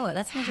 or Oh,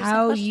 that's an interesting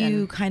how question.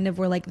 you kind of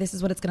were like, this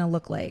is what it's going to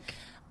look like.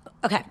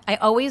 Okay, I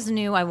always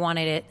knew I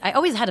wanted it. I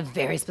always had a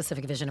very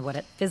specific vision of what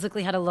it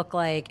physically had to look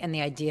like, and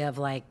the idea of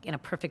like, in a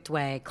perfect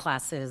way,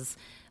 classes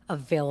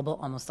available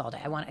almost all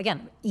day. I want,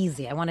 again,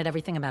 easy. I wanted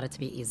everything about it to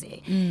be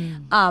easy.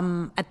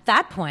 At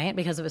that point,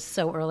 because it was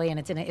so early and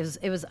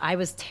I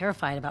was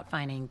terrified about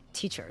finding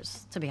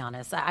teachers, to be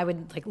honest. I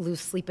would like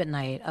lose sleep at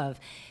night of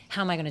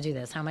how am I going to do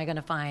this? How am I going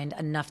to find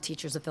enough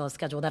teachers to fill a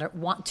schedule that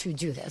want to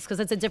do this? Because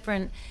it's a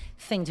different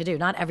thing to do.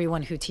 Not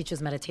everyone who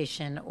teaches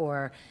meditation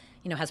or,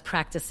 has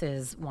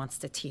practices wants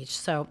to teach.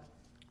 So,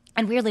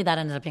 and weirdly that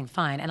ended up being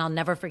fine. And I'll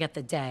never forget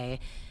the day.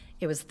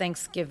 It was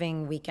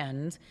Thanksgiving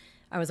weekend.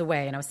 I was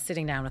away and I was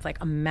sitting down with like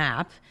a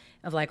map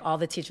of like all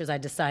the teachers I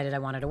decided I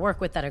wanted to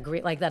work with that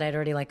agreed, like that I'd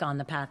already like gone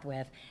the path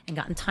with and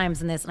gotten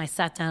times in this. And I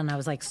sat down and I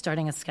was like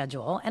starting a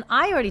schedule. And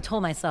I already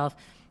told myself,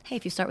 hey,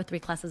 if you start with 3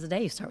 classes a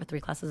day, you start with 3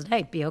 classes a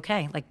day. Be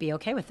okay. Like be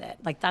okay with it.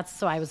 Like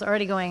so I was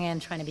already going in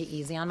trying to be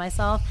easy on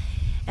myself.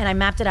 And I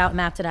mapped it out. And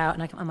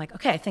I'm like,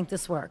 okay, I think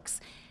this works.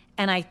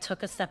 And I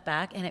took a step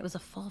back, and it was a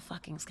full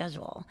fucking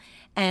schedule.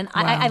 And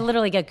wow. I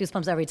literally get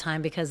goosebumps every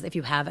time because if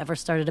you have ever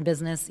started a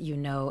business,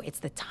 it's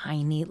the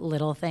tiny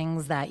little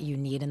things that you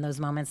need in those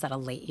moments that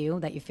elate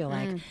you, that you feel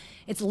like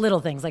it's little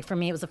things. Like for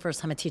me, it was the first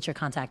time a teacher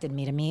contacted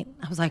me to meet.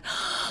 I was like,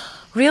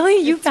 really?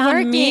 You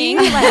found me?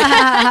 Like,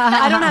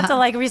 I don't have to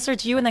like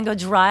research you and then go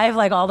drive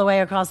like all the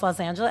way across Los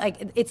Angeles.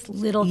 Like it's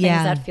little things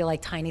that feel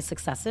like tiny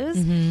successes.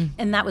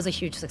 And that was a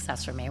huge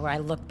success for me where I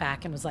looked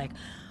back and was like,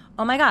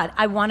 oh my God,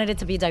 I wanted it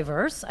to be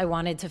diverse. I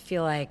wanted to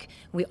feel like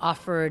we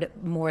offered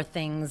more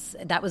things.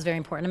 That was very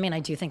important to me, and I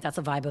do think that's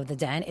a vibe of the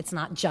Den. It's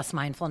not just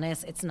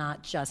mindfulness. It's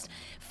not just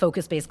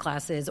focus-based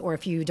classes, or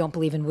if you don't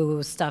believe in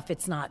woo-woo stuff,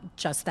 it's not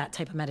just that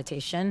type of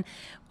meditation.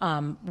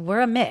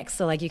 We're a mix.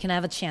 So like you can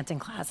have a chanting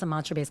class, a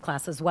mantra-based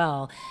class as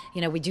well.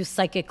 We do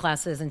psychic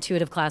classes,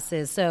 intuitive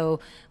classes.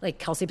 So like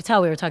Kelsey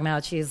Patel, we were talking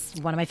about, she's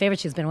one of my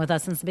favorites. She's been with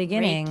us since the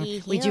beginning.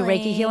 We do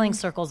Reiki healing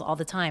circles all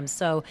the time.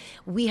 So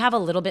we have a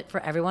little bit for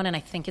everyone, and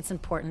I think it's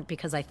important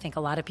because I think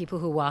a lot of people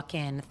who walk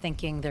in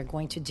thinking they're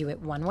going to do it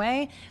one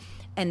way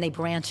and they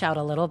branch out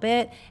a little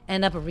bit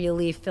end up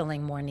really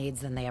filling more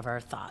needs than they ever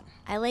thought.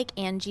 I like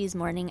Angie's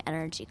morning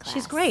energy class.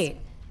 She's great.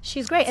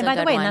 And by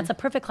the way, and that's a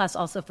perfect class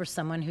also for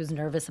someone who's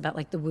nervous about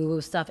like the woo-woo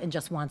stuff and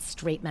just wants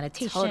straight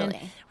meditation. Totally.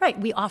 Right.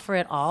 We offer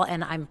it all,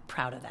 and I'm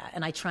proud of that.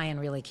 And I try and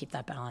really keep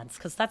that balance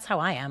because that's how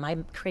I am. I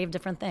crave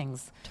different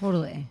things.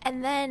 Totally.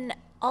 And then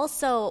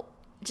also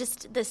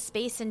just the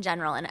space in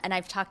general, and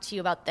I've talked to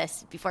you about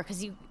this before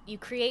because you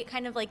create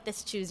kind of like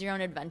this choose your own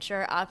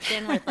adventure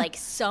option with like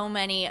so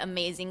many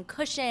amazing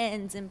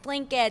cushions and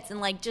blankets and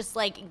like just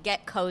like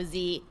get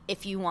cozy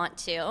if you want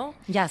to.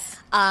 Yes.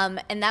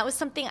 And that was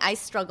something I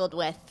struggled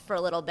with for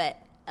a little bit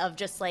of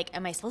just like,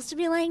 am I supposed to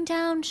be lying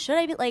down? Should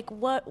I be like,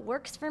 what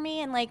works for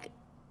me? And like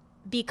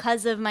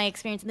because of my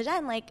experience in the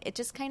Den, like it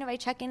just kind of I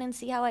check in and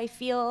see how I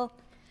feel.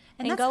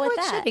 And that's go with how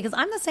it that. should, because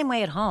I'm the same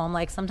way at home.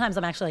 Like sometimes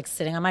I'm actually like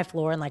sitting on my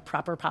floor in like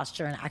proper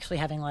posture and actually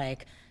having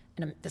like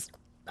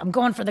I'm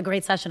going for the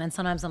great session. And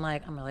sometimes I'm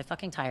like, I'm really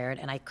fucking tired,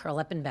 and I curl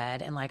up in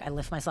bed and like I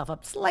lift myself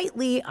up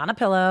slightly on a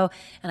pillow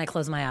and I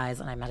close my eyes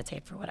and I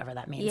meditate for whatever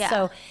that means. Yeah.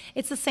 So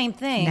it's the same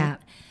thing.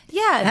 Nap.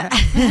 Yeah.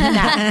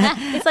 Nap.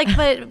 It's like,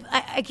 but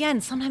again,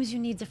 sometimes you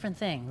need different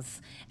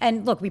things.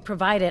 And look, we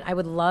provide it. I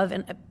would love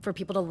for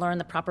people to learn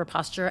the proper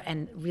posture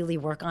and really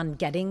work on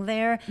getting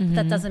there. But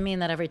that doesn't mean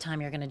that every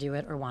time you're going to do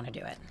it or want to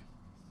do it.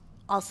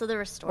 Also the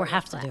restorative Or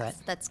have to class. do it.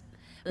 That's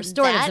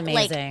Restorative's that,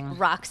 amazing. Like,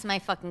 rocks my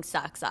fucking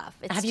socks off.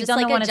 It's Have you just done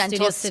like the one a at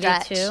gentle Studio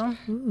stretch. City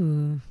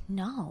too?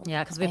 No.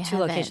 Yeah, because we have I 2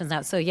 haven't. locations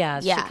now. So yeah,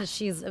 Yeah.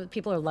 because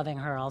people are loving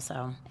her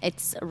also.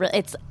 It's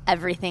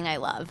everything I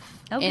love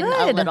in a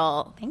good.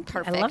 little Thank you.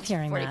 perfect I love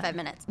hearing 45 that.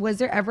 minutes. Was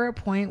there ever a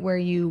point where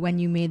when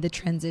you made the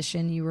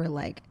transition, you were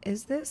like,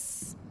 is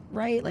this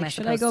right? Like,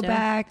 should I go supposed to?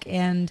 back?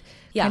 And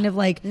Yeah. kind of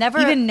like, Never-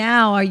 even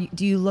now,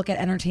 do you look at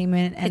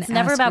entertainment and It's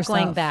never ask about yourself,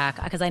 going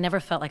back, because I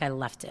never felt like I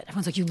left it.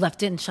 Everyone's like, you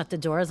left it and shut the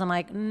doors. I'm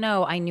like,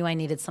 no, I knew I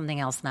needed something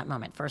else in that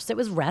moment. First, it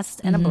was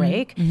rest and a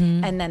break,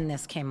 and then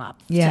this came up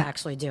to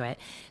actually do it.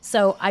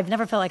 So I've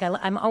never felt like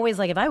I'm always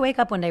like, if I wake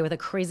up one day with a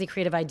crazy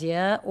creative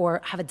idea or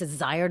have a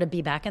desire to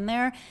be back in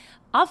there,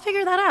 I'll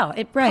figure that out.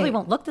 It probably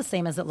won't look the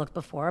same as it looked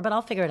before, but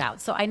I'll figure it out.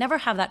 So I never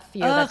have that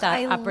fear that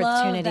I opportunity.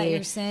 love that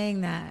you're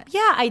saying that.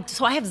 Yeah,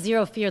 so I have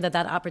zero fear that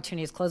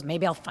opportunity is closed.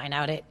 Maybe I'll find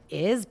out it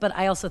is, but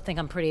I also think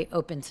I'm pretty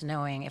open to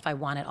knowing if I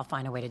want it, I'll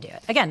find a way to do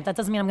it. Again, that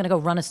doesn't mean I'm going to go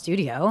run a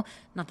studio.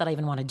 Not that I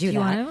even want to do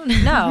that. Want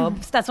to? No,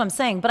 that's what I'm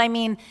saying. But I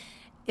mean,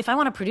 if I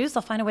want to produce,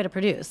 I'll find a way to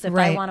produce. If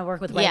I want to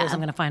work with writers, I'm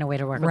going to find a way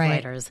to work with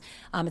writers.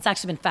 It's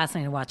actually been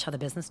fascinating to watch how the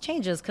business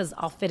changes because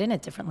I'll fit in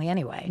it differently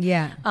anyway.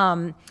 Yeah.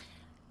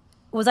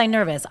 Was I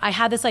nervous? I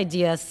had this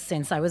idea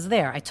since I was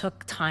there. I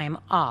took time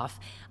off.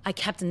 I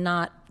kept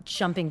not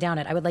jumping down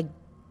it. I would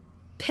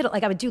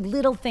I would do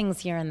little things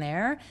here and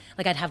there.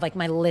 Like I'd have like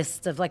my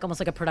list of like almost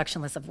like a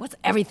production list of what's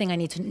everything I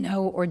need to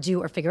know or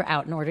do or figure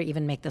out in order to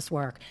even make this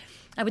work.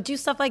 I would do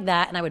stuff like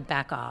that and I would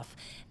back off.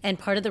 And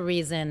part of the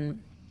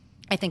reason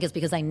I think is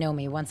because I know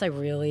me. Once I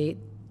really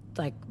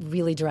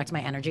direct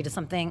my energy to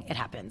something, it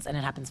happens, and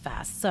it happens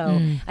fast.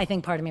 So I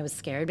think part of me was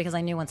scared because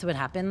I knew once it would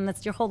happen,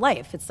 that's your whole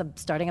life. It's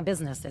starting a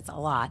business. It's a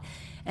lot.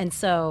 And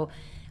so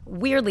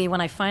weirdly,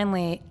 when I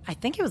finally, I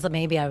think it was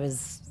maybe I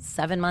was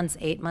 7 months,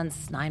 8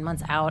 months, 9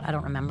 months out, I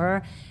don't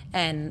remember.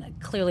 And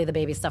clearly the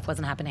baby stuff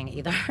wasn't happening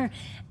either.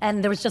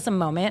 And there was just a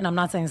moment, and I'm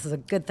not saying this is a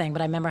good thing,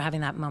 but I remember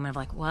having that moment of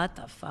like, what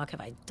the fuck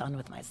have I done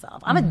with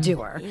myself? I'm a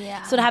doer.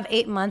 Yeah. So to have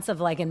 8 months of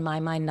like, in my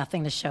mind,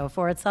 nothing to show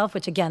for itself,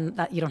 which again,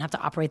 that you don't have to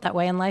operate that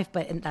way in life,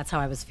 but that's how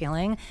I was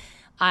feeling.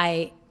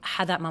 I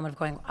had that moment of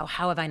going, oh,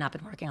 how have I not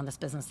been working on this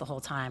business the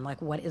whole time?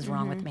 Like, what is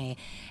wrong with me?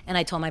 And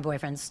I told my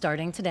boyfriend,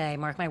 starting today,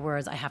 mark my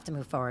words, I have to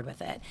move forward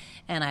with it.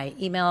 And I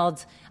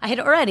emailed, I had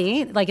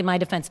already, like in my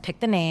defense,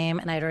 picked the name,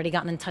 and I had already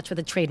gotten in touch with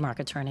a trademark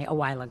attorney a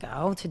while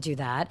ago to do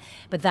that.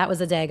 But that was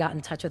the day I got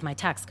in touch with my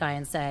tax guy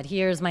and said,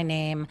 here's my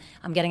name,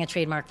 I'm getting a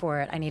trademark for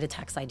it, I need a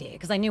tax ID.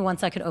 Because I knew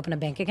once I could open a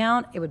bank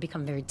account, it would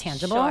become very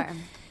tangible. Sure.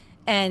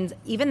 And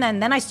even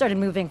then I started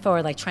moving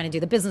forward, like trying to do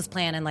the business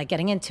plan and like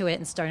getting into it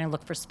and starting to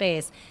look for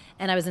space.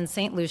 And I was in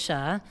St.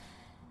 Lucia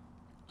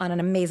on an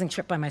amazing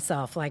trip by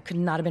myself. Like, could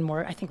not have been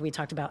more, I think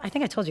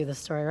I told you this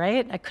story,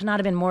 right? I could not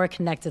have been more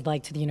connected,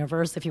 like, to the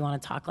universe, if you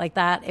want to talk like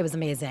that. It was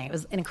amazing. It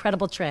was an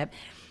incredible trip.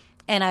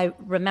 And I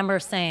remember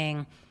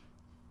saying,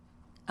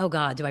 oh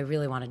God, do I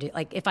really want to do,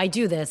 like, if I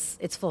do this,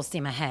 it's full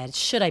steam ahead.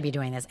 Should I be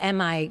doing this? Am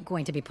I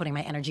going to be putting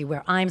my energy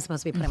where I'm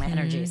supposed to be putting my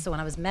energy? So when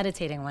I was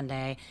meditating one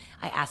day,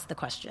 I asked the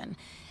question.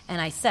 And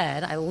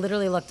I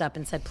literally looked up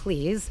and said,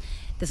 please,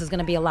 this is going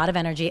to be a lot of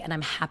energy, and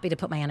I'm happy to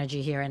put my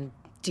energy here and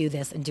do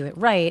this and do it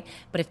right.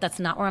 But if that's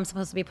not where I'm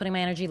supposed to be putting my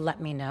energy, let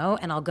me know,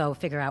 and I'll go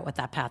figure out what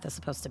that path is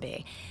supposed to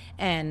be.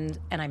 And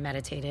I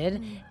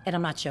meditated, and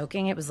I'm not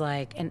joking. It was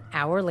like an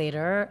hour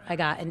later, I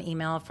got an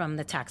email from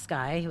the tax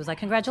guy. He was like,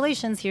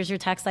 congratulations, here's your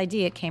tax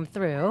ID. It came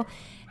through.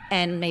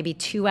 And maybe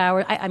 2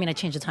 hours, I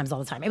change the times all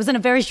the time. It was in a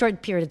very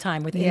short period of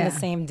time within the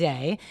same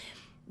day.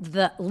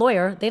 The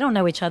lawyer, they don't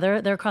know each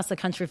other. They're across the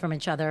country from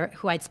each other,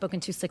 who I'd spoken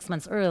to 6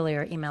 months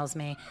earlier, emails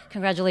me,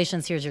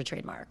 congratulations, here's your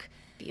trademark.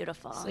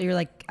 Beautiful. So you're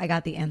like, I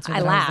got the answer.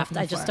 I laughed.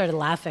 I just started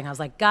laughing. I was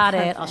like, got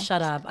it. I'll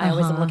shut up. I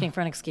always am looking for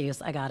an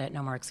excuse. I got it.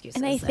 No more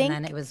excuses. And I think,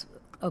 and then it was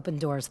open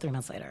doors 3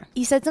 months later.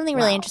 You said something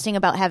really interesting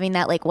about having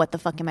that, like, what the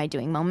fuck am I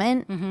doing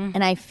moment.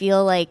 And I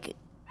feel like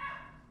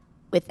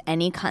with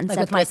any concept, like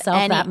with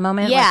myself, that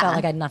moment, where I felt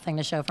like I had nothing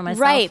to show for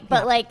myself. Right.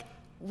 But like,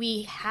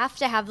 we have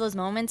to have those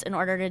moments in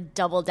order to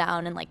double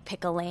down and like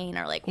pick a lane,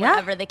 or like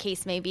whatever the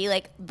case may be.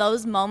 Like,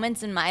 those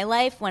moments in my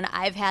life when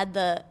I've had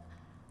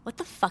what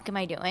the fuck am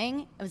I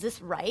doing? Was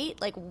this right?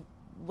 Like,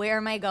 where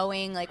am I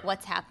going? Like,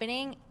 what's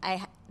happening?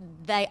 I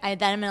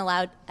then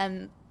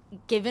am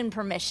given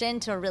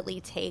permission to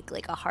really take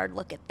like a hard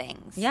look at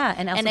things. Yeah,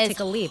 and also take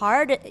a leap.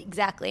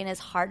 Exactly. And as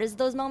hard as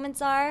those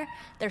moments are,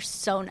 they're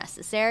so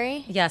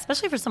necessary. Yeah,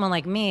 especially for someone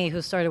like me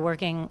who started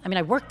working. I mean,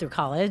 I worked through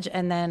college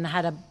and then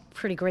had a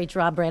pretty great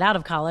job right out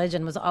of college,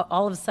 and was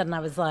all of a sudden I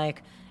was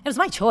like, it was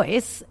my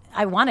choice.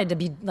 I wanted to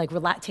be like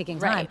taking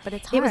time. Right, but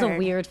it's hard. It was a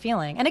weird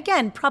feeling. And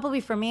again,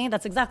 probably for me,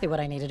 that's exactly what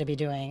I needed to be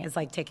doing, is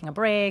like taking a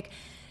break,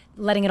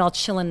 letting it all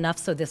chill enough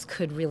so this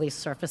could really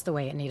surface the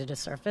way it needed to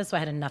surface. So I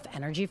had enough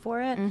energy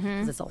for it,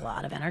 because it's a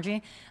lot of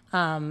energy.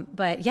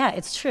 But yeah,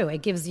 it's true.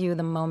 It gives you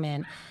the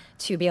moment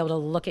to be able to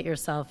look at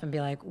yourself and be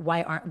like,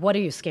 what are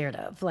you scared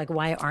of? Like,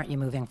 why aren't you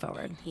moving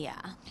forward?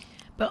 Yeah.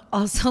 But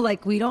also,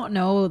 like, we don't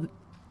know.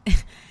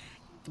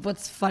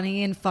 What's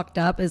funny and fucked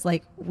up is,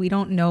 like, we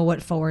don't know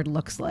what forward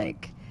looks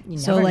like.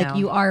 So, like, know.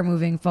 you are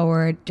moving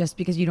forward just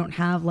because you don't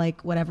have,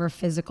 like, whatever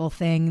physical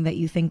thing that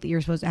you think that you're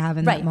supposed to have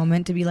in that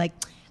moment to be like,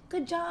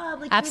 good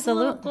job. Like,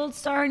 absolutely, here's a gold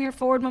star in your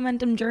forward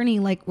momentum journey.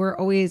 Like,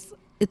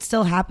 it's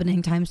still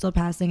happening. Time's still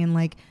passing. And,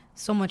 like,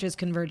 so much is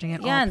converging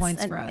at all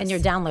points for us. And you're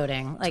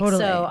downloading. Like,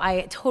 totally. So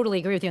I totally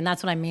agree with you. And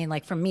that's what I mean.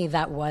 Like, for me,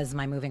 that was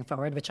my moving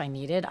forward, which I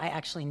needed. I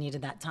actually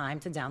needed that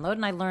time to download.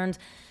 And I learned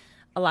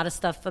a lot of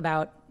stuff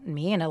about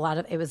me, and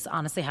it was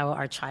honestly how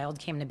our child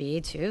came to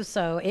be too.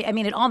 So,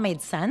 it all made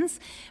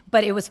sense,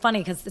 but it was funny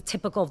because the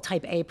typical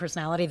type A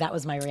personality, that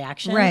was my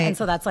reaction. Right. And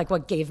so that's like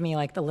what gave me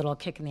like the little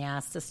kick in the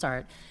ass to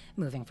start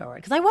moving forward.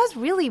 Because I was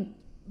really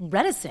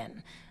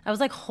reticent. I was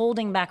like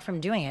holding back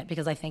from doing it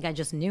because I think I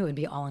just knew it'd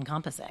be all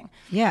encompassing.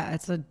 Yeah,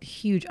 it's a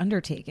huge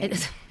undertaking.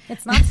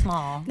 It's not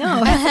small.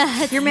 No,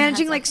 you're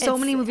managing like so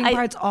many moving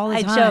parts all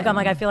the time. I joke. I'm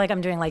like, I feel like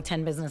I'm doing like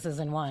 10 businesses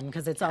in one,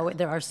 because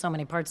there are so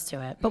many parts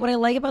to it. But what I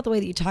like about the way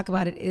that you talk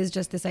about it is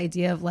just this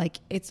idea of like,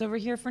 it's over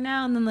here for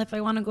now, and then if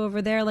I want to go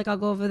over there, like, I'll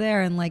go over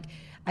there. And like,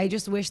 I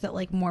just wish that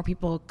like more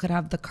people could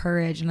have the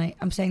courage, and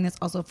I'm saying this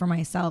also for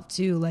myself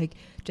too, like,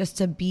 just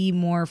to be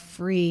more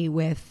free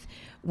with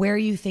where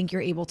you think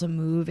you're able to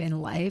move in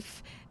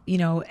life,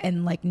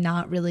 and like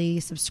not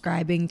really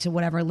subscribing to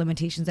whatever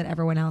limitations that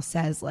everyone else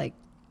says like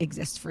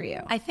exist for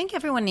you. I think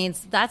everyone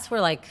that's where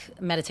like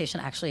meditation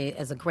actually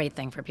is a great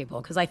thing for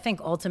people, because I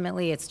think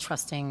ultimately it's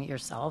trusting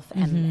yourself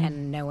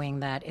and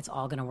knowing that it's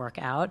all going to work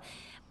out.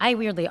 I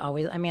weirdly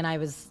always, I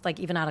was like,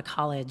 even out of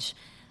college,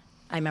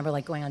 I remember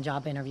like going on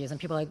job interviews and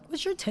people were like,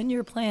 what's your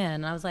 10-year plan?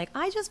 And I was like,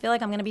 I just feel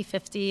like I'm going to be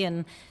 50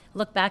 and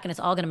look back and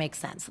it's all going to make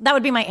sense. That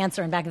would be my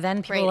answer. And back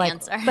then people Great were like,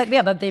 answer.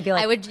 but they'd be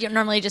like, I would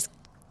normally just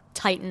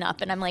tighten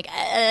up, and I'm like,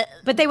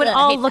 but they would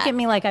all look at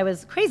me like I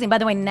was crazy. And by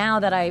the way, now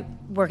that I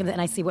work in it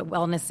and I see what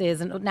wellness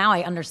is, and now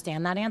I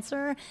understand that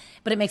answer,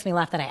 but it makes me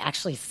laugh that I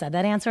actually said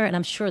that answer, and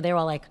I'm sure they were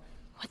all like,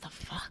 what the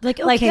fuck? Like,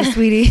 okay,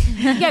 sweetie.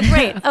 Yeah,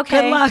 great.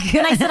 Okay. Good luck.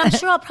 And I said, I'm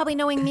sure I'll probably,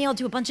 knowing me, I'll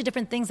do a bunch of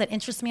different things that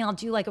interest me. I'll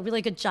do like a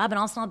really good job, and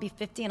also I'll be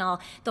 50, and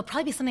there'll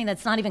probably be something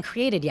that's not even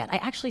created yet. I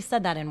actually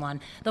said that in one.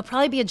 There'll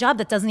probably be a job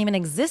that doesn't even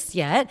exist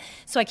yet,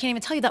 so I can't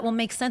even tell you that will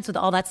make sense with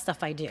all that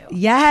stuff I do.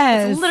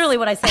 Yes. It's literally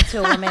what I said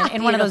to a woman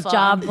in one of those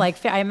job,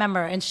 like, I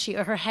remember, and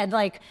her head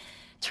like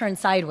turned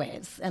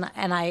sideways, and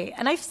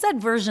I've said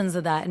versions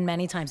of that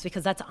many times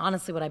because that's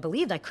honestly what I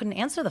believed. I couldn't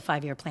answer the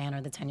 5-year plan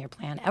or the 10-year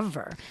plan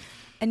ever.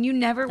 And you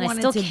never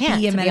wanted to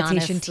be a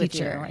meditation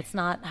teacher. It's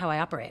not how I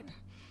operate.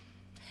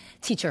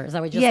 Teacher, is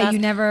that what you just Yeah, asked? you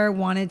never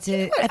wanted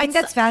to. I think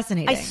that's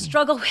fascinating. I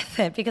struggle with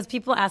it because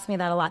people ask me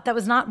that a lot. That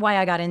was not why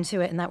I got into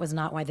it, and that was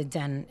not why the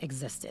Den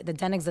existed. The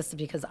Den existed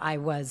because I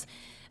was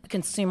a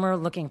consumer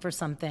looking for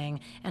something,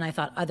 and I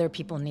thought other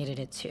people needed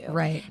it too.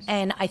 Right.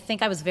 And I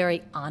think I was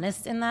very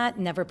honest in that,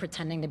 never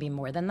pretending to be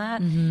more than that.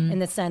 In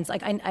the sense,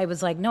 like I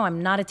was like, no,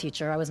 I'm not a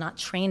teacher. I was not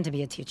trained to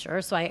be a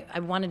teacher. So I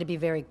wanted to be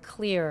very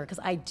clear because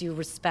I do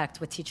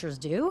respect what teachers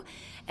do.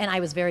 And I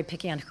was very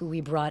picky on who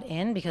we brought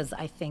in because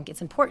I think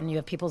it's important. You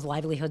have people's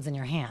livelihoods in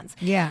your hands.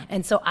 Yeah.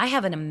 And so I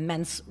have an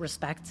immense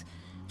respect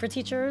for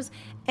teachers.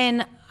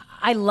 And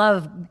I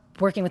love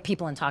working with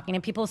people and talking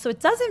to people. So it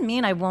doesn't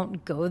mean I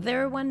won't go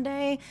there one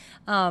day.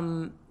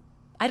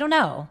 I don't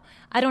know.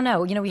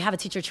 You know, we have a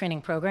teacher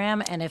training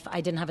program, and if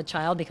I didn't have a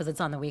child because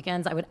it's on the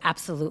weekends, I would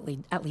absolutely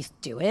at least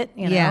do it,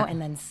 you know,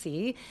 and then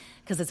see,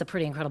 because it's a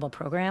pretty incredible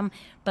program.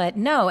 But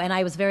no, and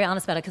I was very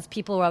honest about it because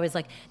people were always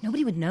like,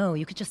 nobody would know.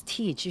 You could just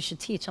teach. You should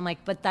teach. I'm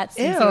like, but that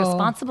seems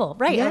irresponsible.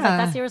 Right. Yeah. I was like,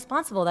 that's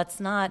irresponsible. That's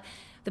not,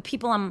 the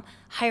people I'm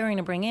hiring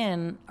to bring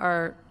in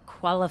are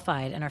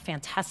qualified and are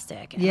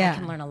fantastic, and I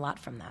can learn a lot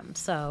from them.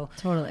 So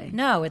totally.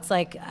 No, it's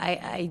like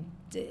I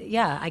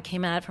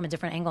came at it from a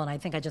different angle, and I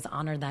think I just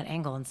honored that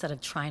angle instead of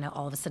trying to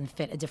all of a sudden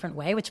fit a different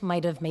way, which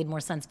might have made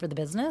more sense for the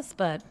business,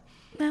 but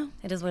no,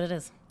 it is what it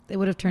is. They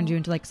would have turned you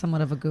into like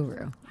somewhat of a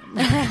guru.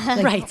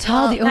 Like, right.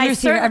 Tell the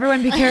owners here,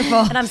 everyone be careful.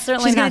 And I'm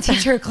certainly She's not going to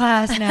teach her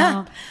class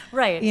now.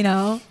 Right. You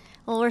know?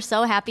 Well, we're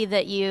so happy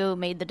that you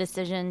made the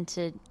decision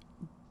to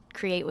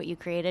create what you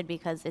created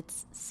because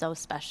it's so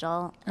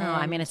special. Oh,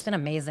 I mean, it's been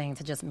amazing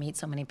to just meet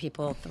so many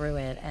people through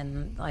it,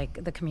 and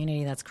like the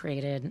community that's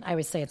created. I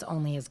always say it's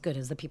only as good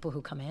as the people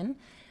who come in.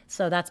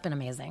 So that's been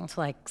amazing to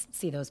like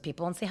see those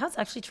people and see how it's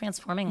actually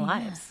transforming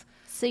lives.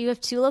 So you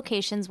have 2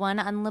 locations, one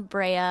on La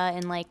Brea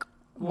and like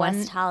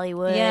West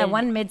Hollywood. Yeah,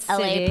 one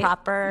mid-city. LA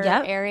proper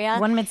area.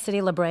 One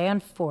mid-city, La Brea on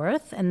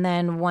 4th, and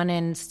then one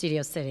in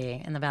Studio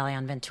City in the Valley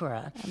on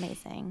Ventura.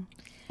 Amazing.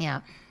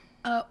 Yeah.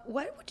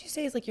 What would you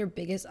say is like your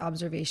biggest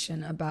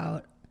observation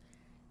about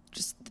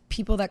just the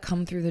people that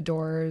come through the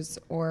doors,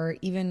 or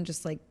even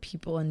just like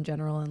people in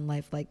general in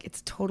life? Like,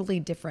 it's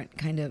totally different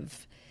kind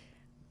of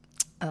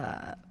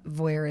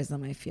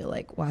voyeurism, I feel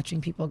like,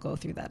 watching people go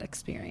through that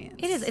experience.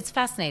 It is. It's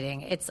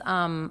fascinating. It's,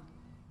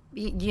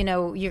 you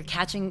know, you're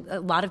catching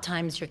a lot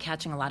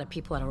of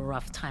people at a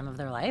rough time of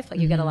their life. Like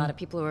you get a lot of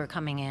people who are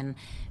coming in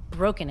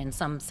broken in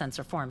some sense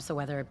or form. So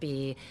whether it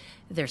be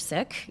they're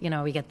sick, you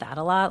know, we get that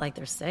a lot, like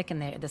they're sick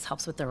and this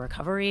helps with their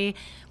recovery,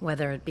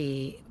 whether it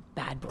be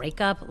bad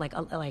breakup, like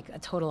a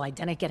total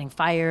identity, getting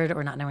fired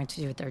or not knowing what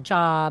to do with their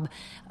job,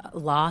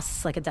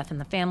 loss, like a death in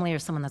the family or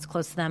someone that's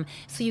close to them.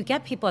 So you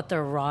get people at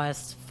their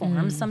rawest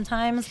forms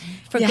sometimes.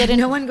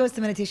 No one goes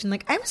to meditation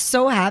like, I'm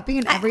so happy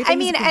and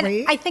everything's great.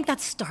 And I think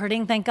that's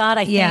starting, thank God.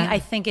 I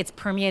think it's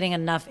permeating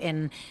enough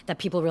in that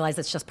people realize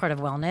it's just part of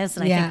wellness.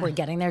 And I think we're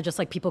getting there, just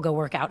like people go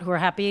work out who are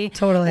happy.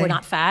 Totally. Or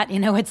not fat. You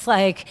know, it's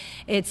like,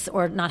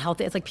 or not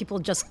healthy. It's like people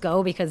just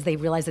go because they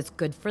realize it's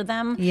good for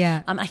them.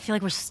 Yeah. I feel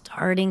like we're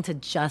starting to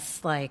just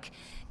like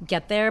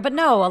get there, but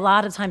no, a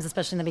lot of times,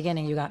 especially in the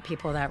beginning, you got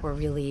people that were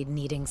really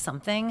needing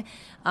something,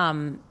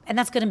 and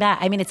that's good and bad.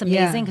 I mean, it's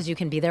amazing because you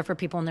can be there for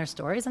people in their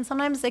stories, and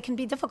sometimes it can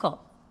be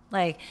difficult.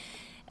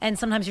 And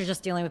sometimes you're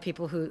just dealing with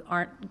people who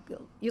aren't.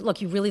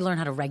 You really learn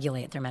how to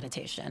regulate their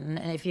meditation,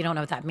 and if you don't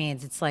know what that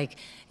means, it's like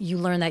you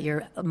learn that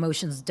your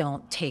emotions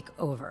don't take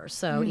over.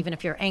 So even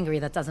if you're angry,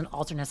 that doesn't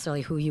alter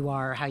necessarily who you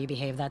are or how you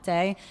behave that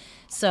day.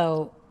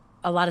 So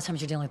a lot of times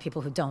you're dealing with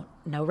people who don't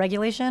know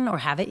regulation or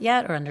have it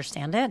yet or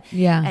understand it.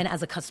 Yeah. And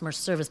as a customer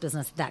service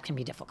business, that can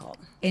be difficult.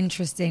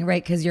 Interesting,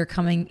 right? Because you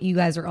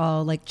guys are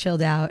all like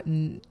chilled out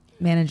and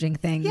managing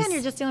things. Yeah, and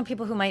you're just dealing with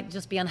people who might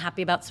just be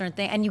unhappy about certain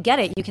things. And you get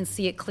it. You can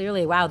see it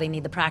clearly. Wow, they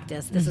need the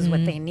practice. This is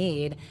what they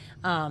need.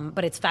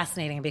 But it's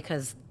fascinating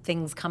because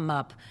things come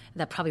up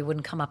that probably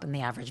wouldn't come up in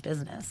the average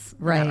business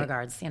in that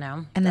regards, you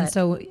know? And then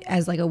so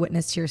as like a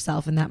witness to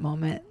yourself in that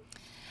moment,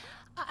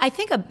 I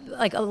think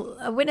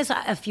a witness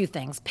a few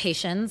things.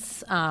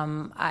 Patience.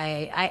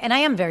 I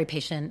am very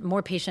patient,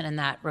 more patient in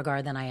that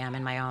regard than I am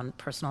in my own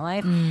personal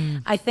life.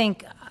 I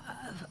think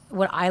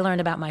what I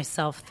learned about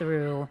myself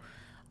through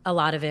a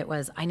lot of it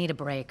was I need a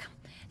break.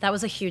 That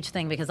was a huge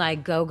thing because I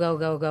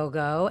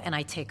go, and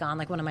I take on,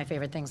 like, one of my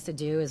favorite things to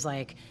do is,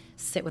 like,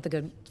 sit with a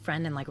good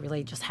friend and, like,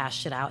 really just hash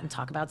shit out and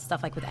talk about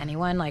stuff, like, with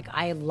anyone. Like,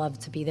 I love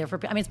to be there for,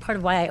 I mean, it's part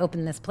of why I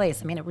opened this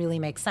place. I mean, it really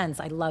makes sense.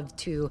 I love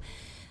to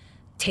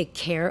take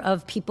care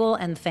of people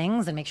and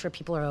things and make sure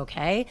people are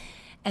okay.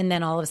 And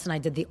then all of a sudden I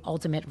did the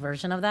ultimate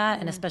version of that.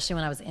 And especially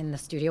when I was in the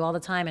studio all the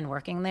time and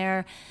working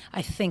there,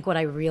 I think what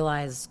I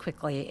realized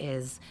quickly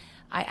is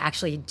I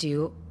actually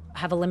do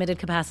have a limited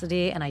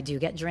capacity and I do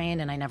get drained,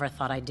 and I never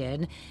thought I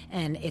did.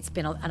 And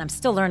and I'm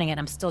still learning it.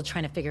 I'm still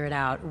trying to figure it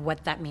out,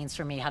 what that means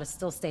for me, how to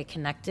still stay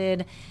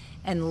connected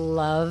and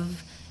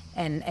love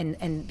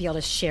and be able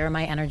to share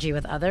my energy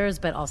with others,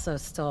 but also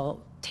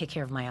still take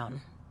care of my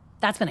own.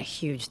 That's been a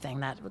huge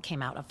thing that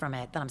came out from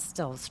it that I'm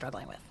still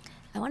struggling with.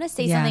 I want to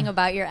say something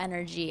about your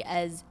energy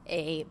as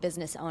a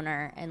business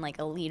owner and like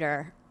a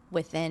leader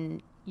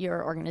within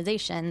your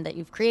organization that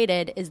you've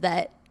created, is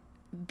that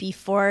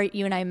before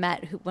you and I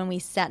met, when we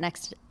sat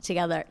next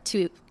together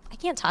I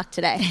can't talk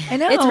today. I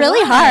know. It's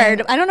really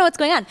hard. I don't know what's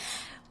going on.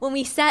 When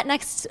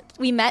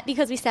we met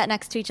because we sat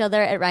next to each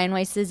other at Ryan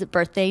Weiss's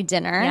birthday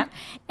dinner. Yep.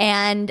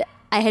 And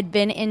I had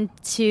been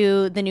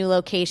into the new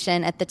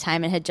location at the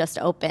time it had just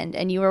opened,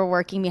 and you were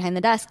working behind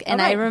the desk.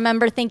 And I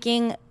remember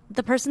thinking,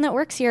 the person that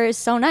works here is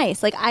so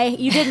nice. Like,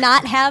 you did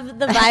not have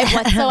the vibe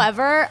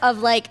whatsoever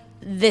of like,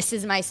 this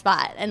is my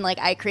spot, and like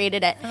I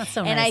created it. That's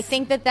so and nice. I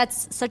think that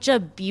that's such a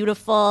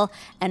beautiful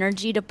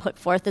energy to put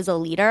forth as a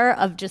leader,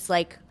 of just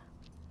like,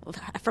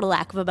 for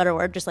lack of a better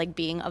word, just like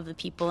being of the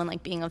people and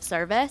like being of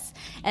service.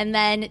 And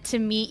then to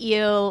meet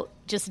you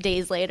just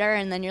days later,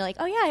 and then you're like,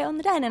 oh yeah, I own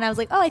the Den. And I was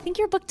like, oh, I think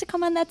you're booked to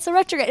come on that So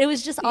Retrograde. It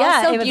was just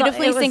all so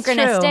beautifully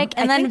synchronistic.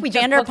 And then we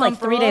Vanderpump like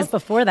 3 days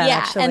before that,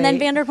 actually. And then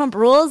Vanderpump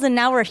Rules, and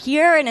now we're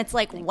here, and it's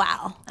like,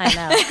 wow. I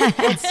know.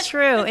 It's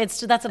true.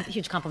 That's a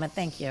huge compliment.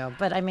 Thank you.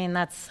 But I mean,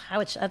 that's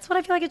what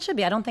I feel like it should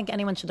be. I don't think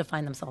anyone should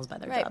define themselves by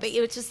their jobs. Right, but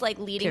it was just like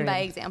leading by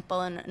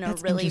example in a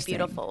really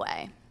beautiful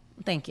way.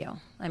 Thank you.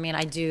 I mean,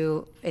 I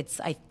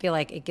feel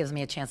like it gives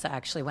me a chance to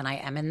actually, when I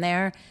am in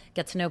there,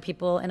 get to know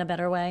people in a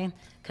better way.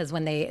 Because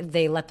when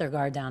they let their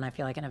guard down, I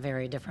feel like in a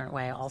very different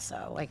way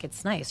also. Like,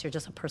 it's nice. You're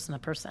just a person to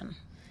person.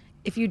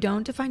 If you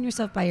don't define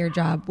yourself by your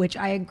job, which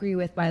I agree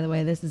with, by the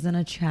way, this isn't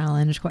a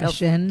challenge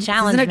question.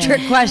 Challenge This isn't a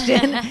trick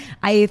question.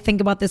 I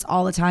think about this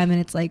all the time, and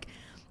it's like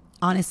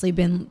honestly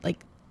been like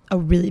a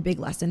really big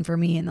lesson for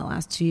me in the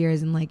last 2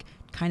 years, and like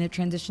kind of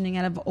transitioning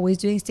out of always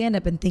doing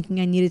stand-up and thinking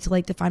I needed to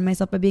like define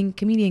myself by being a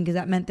comedian because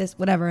that meant this,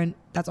 whatever. And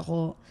that's a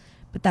whole,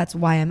 but that's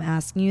why I'm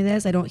asking you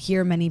this. I don't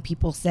hear many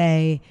people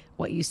say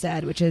what you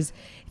said, which is,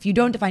 if you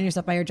don't define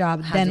yourself by your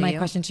job, then my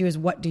question to you is,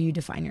 what do you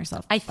define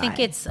yourself by? I think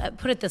it's,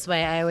 put it this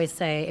way, I always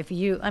say,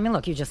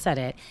 look, you just said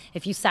it.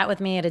 If you sat with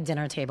me at a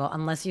dinner table,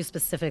 unless you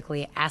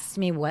specifically asked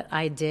me what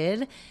I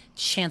did,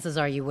 chances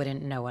are you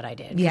wouldn't know what I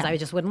did, because I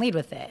just wouldn't lead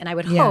with it. And I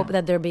would hope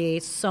that there'd be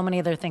so many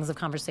other things of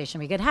conversation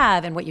we could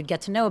have, and what you'd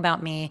get to know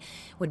about me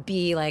would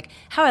be like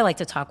how I like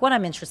to talk, what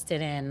I'm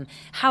interested in,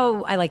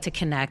 how I like to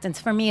connect. And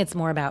for me, it's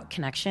more about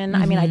connection.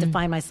 I mean, I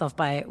define myself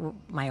by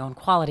my own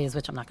qualities,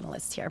 which I'm not going to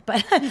list here, but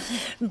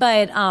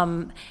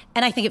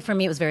and I think for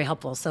me, it was very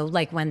helpful. So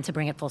like, when, to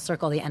bring it full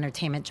circle, the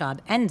entertainment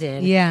job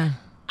ended. Yeah.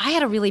 I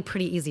had a really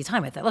pretty easy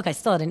time with it. Look, I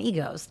still had an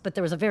ego, but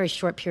there was a very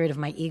short period of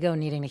my ego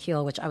needing to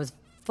heal, which I was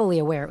fully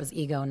aware it was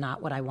ego,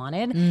 not what I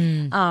wanted.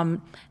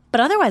 But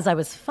otherwise, I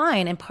was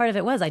fine. And part of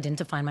it was I didn't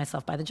define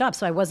myself by the job.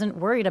 So I wasn't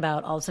worried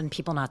about all of a sudden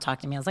people not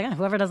talking to me. I was like,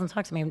 whoever doesn't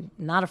talk to me,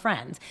 not a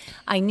friend.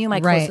 I knew my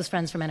closest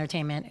friends from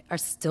entertainment are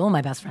still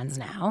my best friends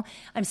now.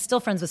 I'm still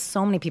friends with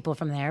so many people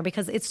from there,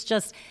 because it's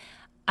just,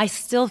 I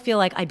still feel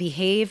like I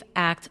behave,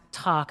 act,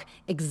 talk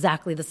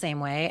exactly the same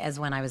way as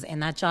when I was in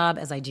that job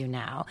as I do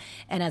now.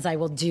 And as I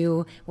will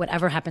do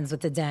whatever happens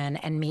with the Den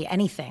and me,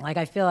 anything. Like,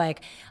 I feel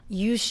like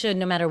you should,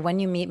 no matter when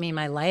you meet me in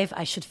my life,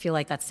 I should feel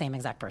like that same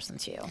exact person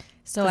to you.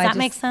 So Does that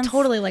make sense?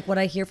 Totally. Like, what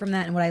I hear from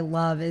that and what I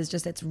love is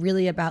just, it's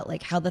really about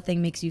like how the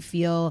thing makes you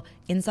feel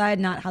inside,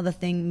 not how the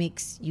thing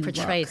makes you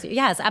portrays you.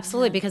 Yes,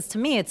 absolutely. Yeah. Because to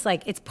me, it's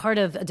like, it's part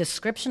of a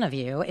description of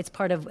you. It's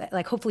part of,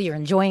 like, hopefully you're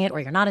enjoying it or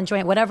you're not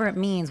enjoying it, whatever it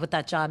means, what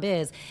that job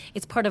is.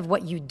 It's part of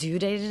what you do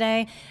day to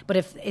day. But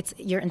if it's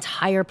your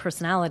entire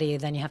personality,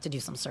 then you have to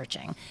do some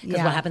searching.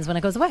 Because what happens when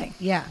it goes away?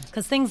 Yeah.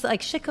 Because things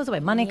like shit goes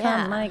away. Money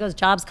comes, money goes,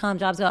 jobs come,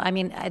 jobs go. I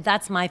mean,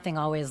 that's my thing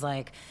always,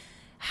 like,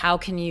 how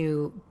can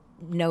you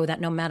know that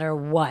no matter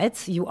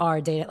what you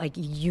are, like,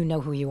 you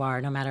know who you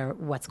are no matter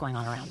what's going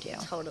on around you.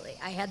 Totally.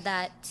 I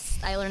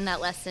learned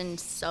that lesson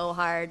so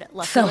hard.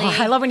 Luckily, so hard.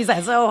 I love when you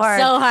say so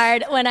hard. So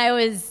hard. When I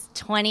was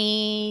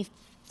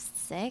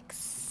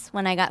 26,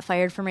 when I got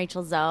fired from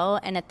Rachel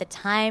Zoe, and at the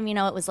time, you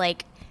know, it was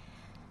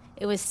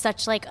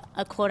such like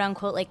a quote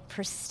unquote like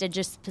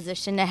prestigious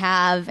position to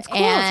have. It's cool.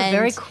 It's a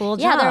very cool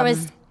job. Yeah, there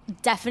was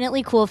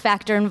definitely cool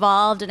factor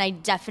involved, and I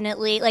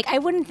definitely, like, I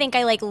wouldn't think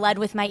I like led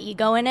with my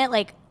ego in it,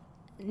 like,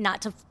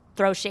 not to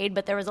throw shade,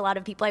 but there was a lot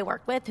of people I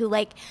worked with who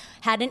like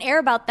had an air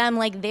about them,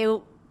 like they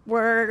were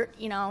were,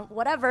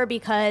 whatever,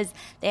 because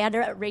they had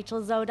a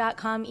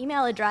rachelzoe.com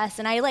email address,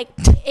 and I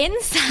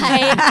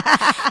inside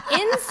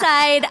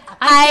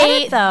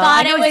I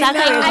thought it was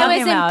exactly what you're I was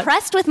talking about.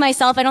 impressed with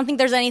myself. I don't think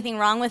there's anything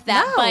wrong with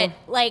that, No.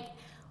 but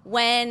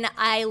when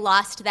I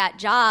lost that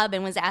job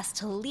and was asked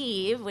to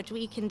leave, which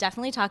we can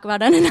definitely talk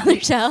about on another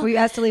show. Were you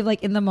asked to leave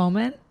in the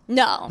moment?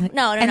 No. And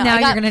now you're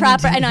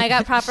gonna I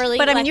got properly.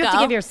 But I mean, let you have to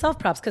go. give yourself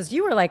props because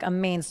you were a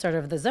main starter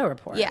of the Zoe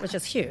Report, which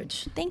is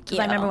huge. Thank 'Cause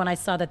you. I remember when I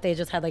saw that they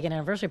just had an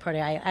anniversary party,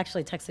 I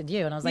actually texted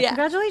you and I was like, Yeah.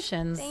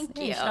 congratulations. Thank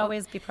Yeah, you. You should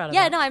always be proud of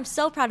Yeah, that. no, I'm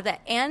so proud of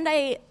that. And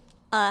I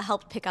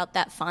helped pick out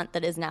that font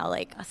that is now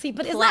See,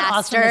 but isn't that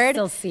awesome to plastered.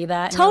 still see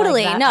that? And you're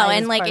Totally. that No, I was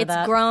and part of it's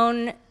that?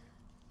 grown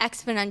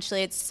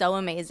exponentially. It's so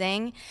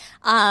amazing.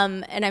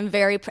 And I'm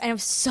and I'm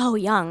so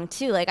young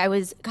too. I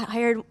got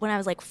hired when I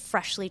was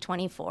freshly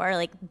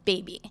 24,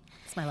 baby.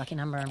 It's my lucky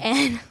number.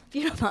 And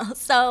beautiful.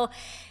 So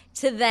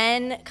to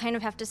then kind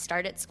of have to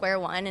start at square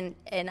one,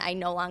 and I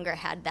no longer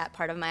had that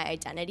part of my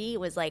identity,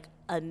 was it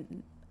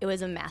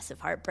was a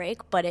massive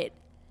heartbreak, but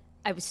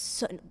I was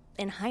so,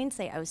 in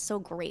hindsight, I was so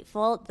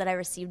grateful that I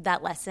received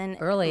that lesson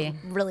really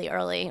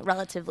early,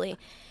 relatively.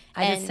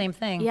 I did the same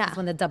thing. Yeah. 'Cause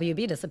when the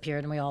WB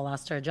disappeared and we all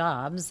lost our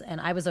jobs,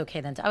 and I was okay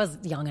then. I was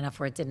young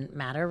enough where it didn't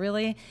matter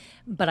really,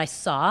 but I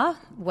saw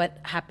what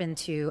happened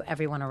to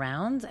everyone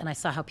around, and I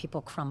saw how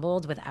people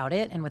crumbled without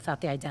it and without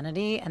the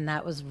identity, and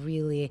that was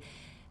really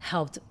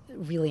helped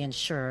really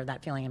ensure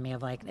that feeling in me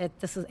of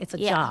it's a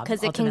job.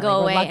 because it can ultimately.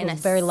 go We're away in a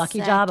very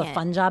lucky job, a second.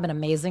 fun job, an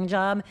amazing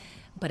job,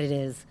 but it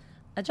is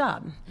a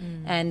job.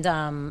 And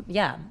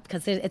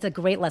because it's a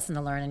great lesson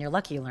to learn, and you're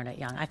lucky you learned it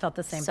young. I felt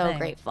the same thing. So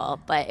grateful,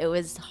 but it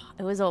was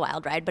a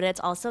wild ride. But it's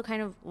also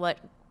kind of what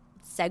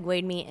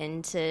segued me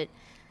into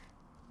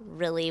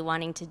really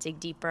wanting to dig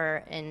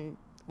deeper in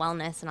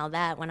wellness and all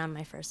that. Went on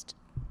my first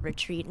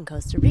retreat in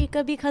Costa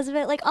Rica because of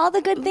it. All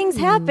the good things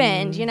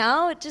happened,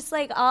 just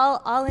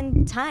all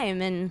in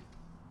time. And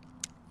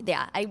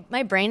yeah,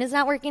 my brain is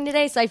not working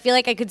today, so I feel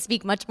like I could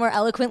speak much more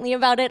eloquently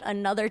about it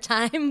another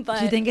time. But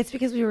Do you think it's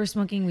because we were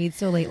smoking weed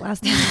so late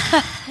last night?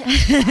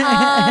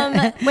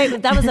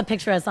 Wait, that was a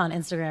picture I saw on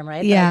Instagram,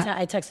 right? Yeah. That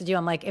I texted you.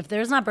 I'm like, if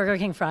there's not Burger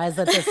King fries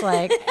at this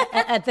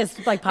at this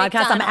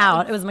podcast, I'm McDonald's.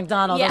 out. It was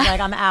McDonald's. I was Yeah.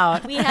 like, I'm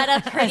out. we had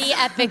a pretty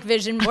epic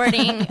vision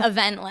boarding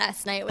event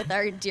last night with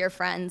our dear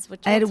friends.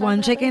 Which I had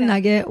one chicken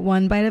nugget,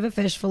 one bite of a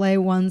fish fillet,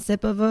 one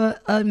sip of a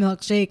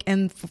milkshake,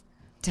 and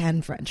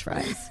 10 French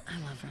fries. I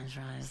love French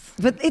fries.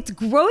 But it's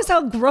gross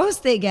how gross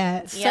they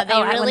get. Yeah, they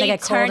when they really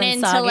get cold turn and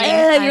into soggy.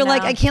 And you're I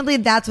like, know. I can't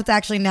believe that's what's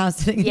actually now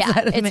sitting Yeah,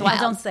 inside of it's me.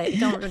 wild.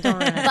 Don't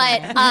ruin it.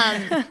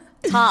 But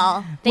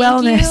Tal, thank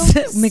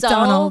Wellness, you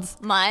McDonald's.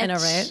 so much. I know,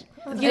 right?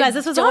 You guys,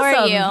 this was Adore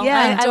awesome. you.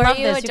 Yeah, I adore love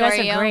you, this. You guys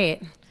adore are you.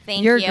 great.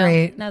 Thank You're you.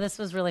 great. No, this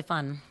was really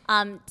fun.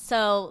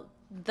 So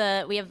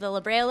we have the La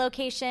Brea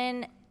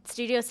location,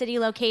 Studio City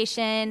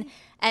location,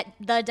 at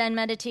the Den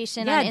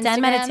Meditation on Instagram.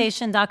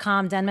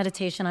 denmeditation.com, Den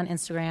Meditation on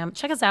Instagram.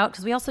 Check us out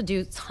because we also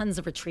do tons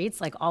of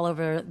retreats all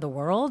over the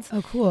world.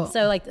 Oh, cool.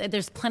 So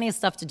there's plenty of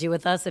stuff to do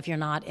with us if you're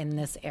not in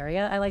this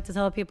area. I like to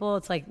tell people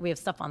it's we have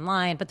stuff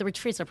online, but the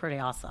retreats are pretty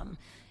awesome.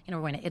 We're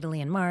going to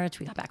Italy in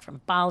March. We got back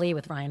from Bali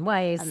with Ryan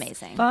Weiss.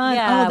 Amazing. Fun.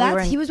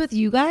 Yeah, He was with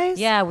you guys?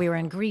 Yeah, we were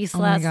in Greece my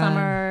last God.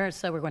 summer.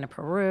 So we're going to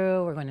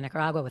Peru. We're going to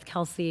Nicaragua with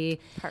Kelsey.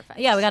 Perfect.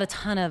 Yeah, we got a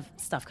ton of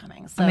stuff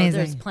coming. So Amazing.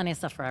 there's plenty of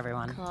stuff for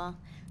everyone. Cool.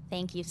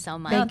 Thank you so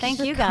much. No, thank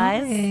you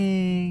guys.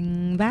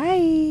 Coming. Bye.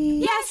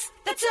 Yes,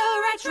 that's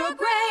a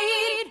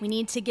retrograde. We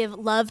need to give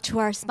love to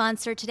our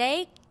sponsor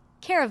today,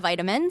 Cara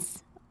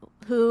Vitamins,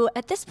 who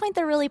at this point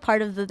they're really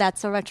part of the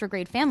That's So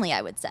Retrograde family,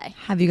 I would say.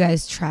 Have you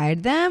guys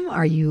tried them?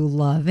 Are you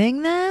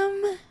loving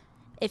them?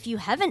 If you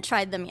haven't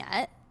tried them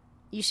yet,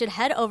 you should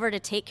head over to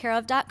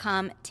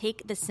takecareof.com,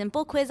 take the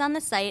simple quiz on the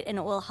site, and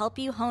it will help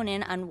you hone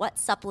in on what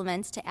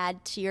supplements to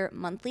add to your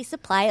monthly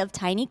supply of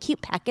tiny,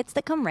 cute packets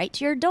that come right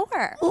to your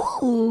door.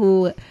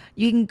 Ooh,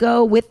 you can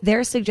go with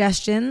their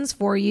suggestions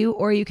for you,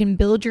 or you can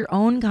build your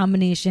own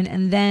combination,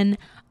 and then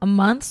a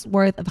month's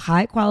worth of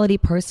high quality,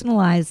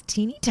 personalized,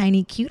 teeny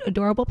tiny, cute,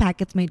 adorable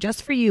packets made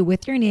just for you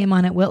with your name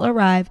on it will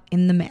arrive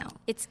in the mail.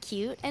 It's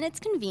cute and it's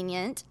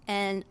convenient,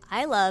 and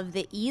I love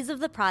the ease of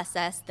the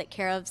process that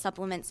Care of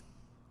Supplements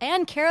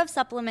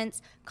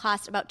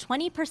cost about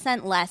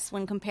 20% less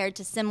when compared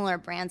to similar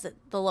brands at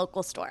the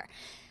local store.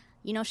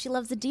 You know she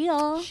loves a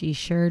deal. She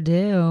sure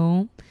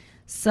do.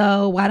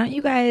 So why don't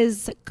you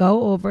guys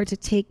go over to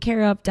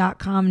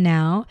takecareof.com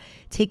now,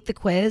 take the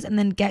quiz, and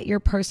then get your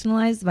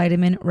personalized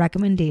vitamin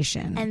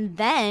recommendation. And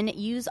then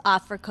use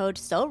offer code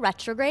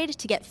SORETROGRADE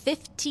to get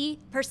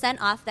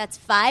 50% off. That's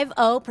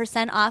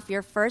 50% off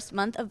your first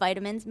month of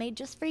vitamins made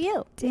just for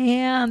you.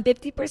 Damn,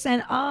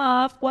 50%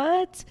 off.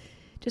 What?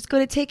 Just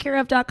go to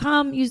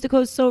takecareof.com, use the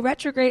code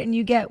SORETROGRADE, and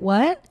you get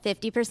what?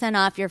 50%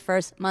 off your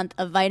first month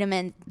of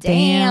vitamins.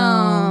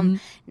 Damn.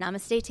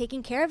 Namaste,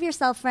 taking care of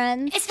yourself,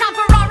 friends. It's time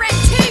for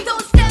R&T,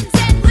 those stems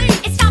and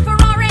leaves. It's time for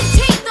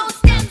R&T, those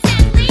stems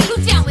and leaves.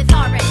 Who's down with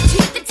R&T?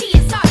 The T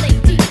is our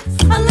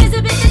ladies.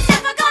 Elizabeth and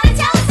Steph are gonna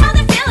tell us how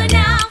they're feeling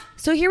now.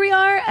 So here we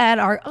are at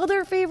our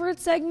other favorite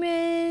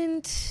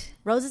segment.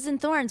 Roses and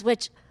Thorns,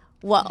 which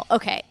Whoa.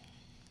 Okay.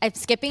 I'm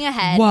skipping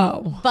ahead.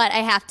 Whoa. But I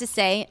have to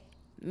say,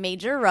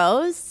 Major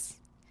Rose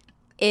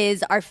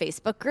is our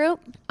Facebook group.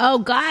 Oh,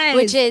 guys.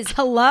 Which is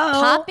hello.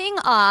 popping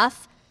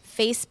off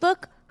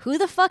Facebook. Who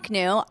the fuck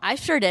knew? I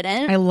sure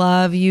didn't. I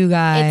love you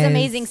guys. It's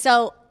amazing.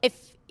 So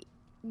if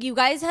you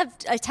guys have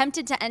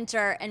attempted to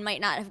enter and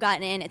might not have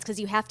gotten in, it's because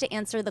you have to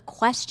answer the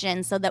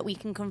question so that we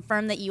can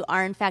confirm that you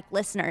are in fact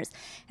listeners.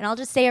 And I'll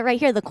just say it right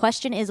here. The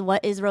question is,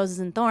 what is Roses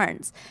and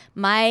Thorns?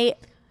 My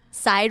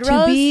side To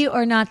rose be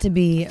or not to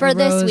be, for a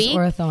this rose week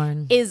or a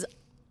thorn. is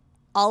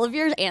all of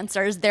your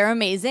answers. They're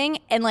amazing.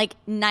 And like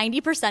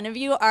 90% of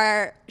you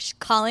are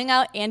calling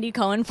out Andy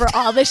Cohen for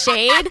all the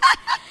shade.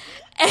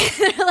 And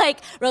they're like,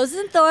 Roses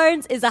and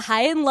Thorns is a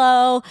high and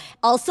low.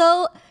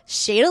 Also,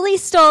 shadily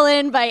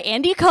stolen by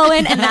Andy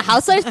Cohen and the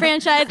Housewives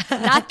franchise.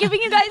 Not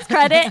giving you guys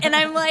credit. And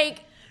I'm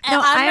like,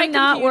 No, I'm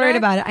not worried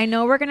about it. I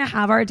know we're going to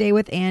have our day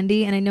with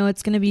Andy, and I know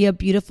it's going to be a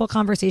beautiful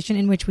conversation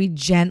in which we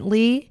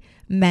gently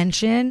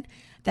mention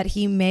that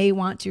he may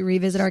want to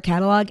revisit our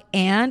catalog.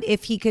 And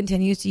if he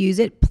continues to use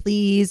it,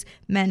 please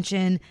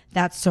mention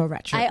that's so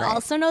retrograde. I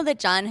also know that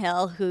John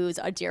Hill, who's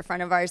a dear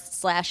friend of ours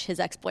 / his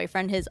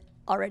ex-boyfriend, has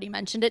already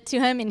mentioned it to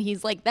him. And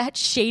he's like, that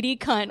shady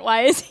cunt.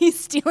 Why is he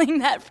stealing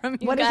that from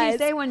you What guys? does he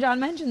say when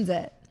John mentions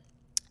it?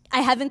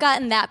 I haven't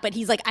gotten that, but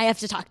he's like, I have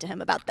to talk to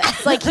him about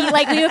this. Like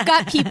we've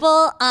got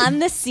people on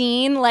the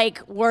scene,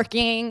 like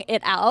working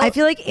it out. I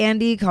feel like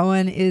Andy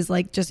Cohen is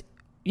like just,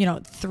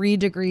 3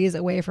 degrees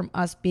away from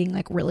us being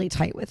like really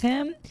tight with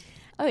him.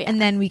 Oh, yeah.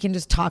 And then we can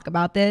just talk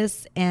about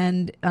this,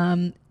 and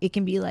it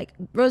can be like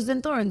Roses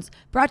and Thorns,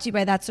 brought to you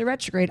by That's So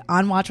Retrograde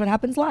on Watch What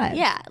Happens Live.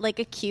 Yeah, like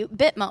a cute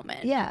bit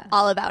moment. Yeah.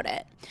 All about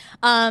it.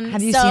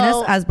 Have you seen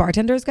us as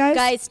bartenders, guys?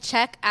 Guys,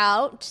 check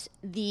out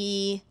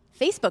the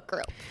Facebook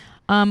group.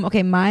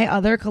 Okay, my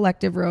other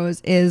collective rose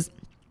is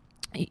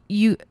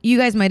you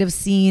guys might have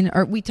seen,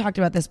 or we talked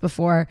about this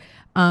before,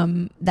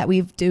 that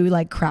we do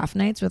like craft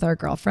nights with our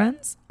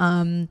girlfriends.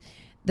 The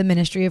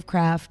Ministry of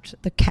Craft,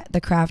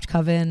 the Craft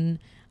Coven,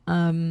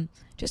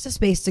 just a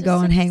space to go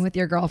and hang with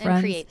your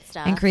girlfriends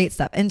and create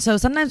stuff. And so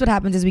sometimes what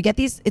happens is we get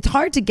these, it's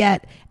hard to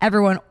get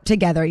everyone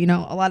together. A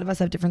lot of us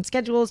have different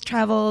schedules,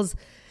 travels,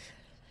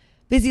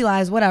 busy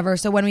lives, whatever.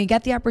 So when we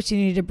get the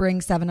opportunity to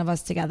bring 7 of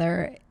us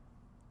together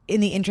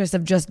in the interest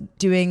of just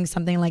doing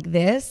something like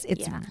this,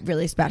 it's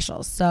really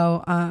special.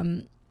 So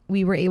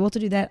we were able to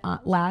do that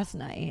last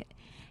night.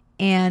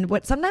 And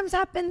what sometimes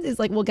happens is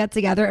like we'll get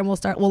together and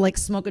we'll like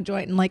smoke a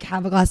joint and like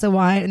have a glass of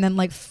wine, and then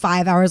like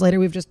 5 hours later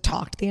we've just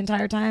talked the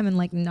entire time and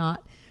like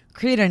not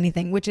created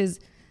anything, which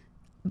is,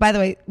 by the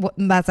way,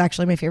 that's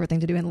actually my favorite thing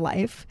to do in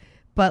life.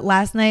 But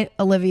last night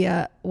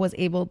Olivia was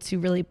able to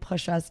really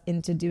push us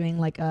into doing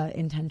like a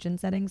intention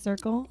setting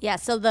circle. Yeah,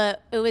 so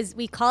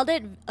we called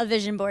it a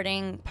vision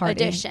boarding Party.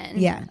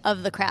 edition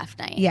of the craft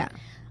night. Yeah.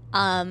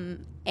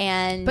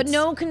 But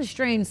no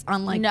constraints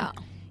on like, no.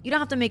 You don't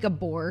have to make a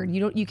board.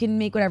 You can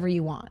make whatever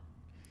you want.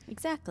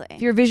 Exactly.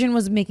 If your vision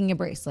was making a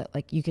bracelet,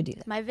 like you could do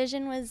that. My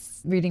vision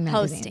was reading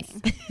magazines.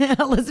 Hosting.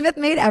 Elizabeth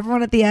made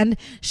everyone at the end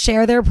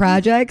share their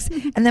projects.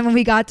 And then when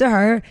we got to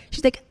her,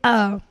 she's like,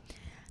 oh,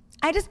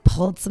 I just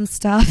pulled some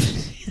stuff.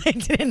 I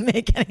didn't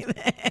make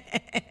anything.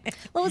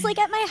 Well, it was like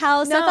at my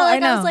house. No, I felt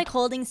like I I was know. like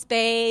holding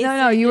space.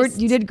 No, you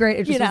did great.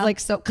 It just was like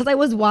so, because I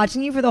was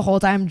watching you for the whole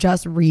time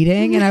just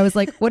reading, and I was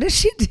like, what is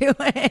she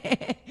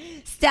doing?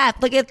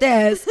 Steph, look at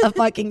this. A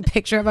fucking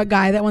picture of a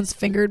guy that once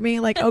fingered me.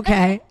 Like,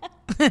 okay.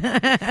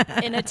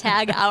 In a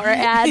tag hour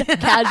ad,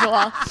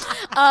 casual.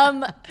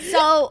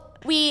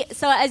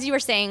 So as you were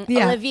saying,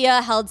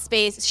 Olivia held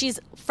space. She's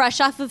fresh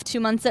off of 2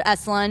 months at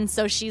Esalen,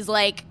 so she's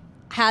like,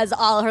 has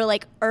all her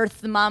like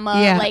Earth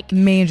Mama like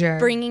major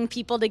bringing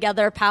people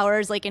together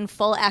powers like in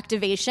full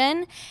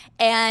activation.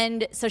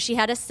 And so she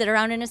had us sit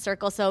around in a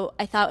circle. So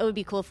I thought it would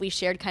be cool if we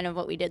shared kind of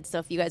what we did. So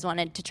if you guys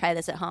wanted to try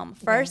this at home,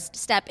 first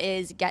step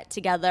is get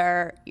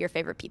together your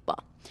favorite people.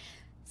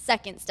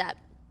 Second step,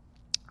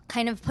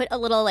 kind of put a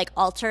little like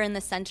altar in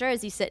the center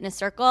as you sit in a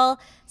circle,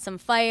 some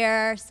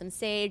fire, some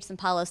sage, some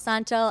Palo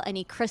Santo,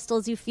 any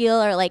crystals you feel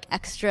are like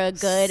extra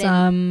good.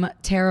 Some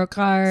tarot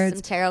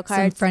cards,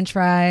 some French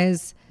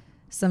fries,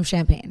 some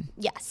champagne.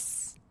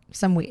 Yes.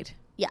 Some weed.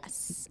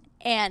 Yes.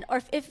 And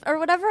or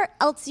whatever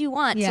else you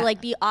want to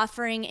like be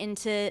offering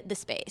into the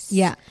space.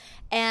 Yeah.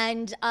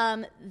 And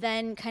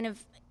then kind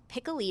of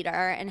pick a leader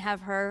and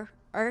have her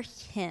or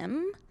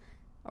him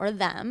or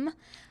them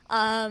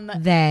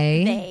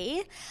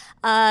they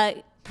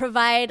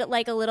provide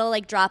like a little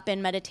like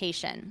drop-in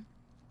meditation,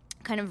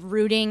 kind of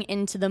rooting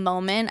into the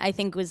moment, I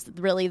think was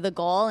really the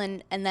goal.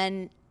 And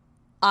then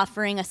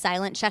offering a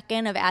silent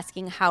check-in of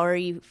asking, how are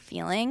you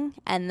feeling?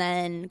 And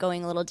then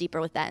going a little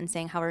deeper with that and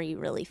saying, how are you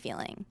really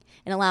feeling?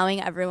 And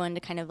allowing everyone to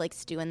kind of like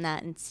stew in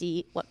that and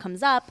see what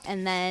comes up.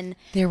 And then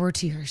there were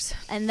tears.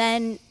 And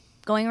then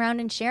going around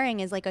and sharing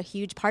is like a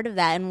huge part of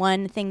that. And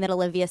one thing that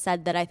Olivia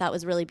said that I thought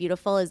was really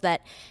beautiful is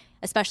that,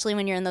 especially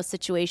when you're in those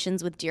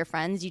situations with dear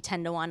friends, you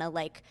tend to want to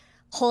like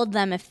hold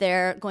them if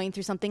they're going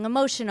through something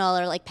emotional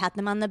or like pat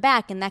them on the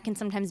back. And that can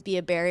sometimes be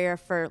a barrier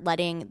for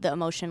letting the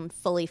emotion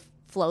fully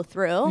flow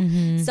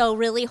through. So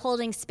really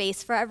holding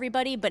space for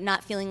everybody, but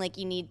not feeling like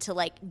you need to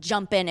like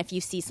jump in if you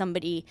see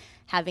somebody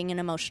having an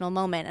emotional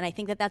moment. And I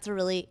think that that's a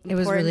really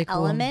important really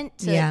cool. element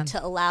to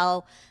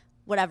allow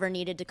whatever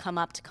needed to come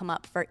up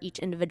for each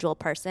individual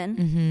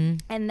person.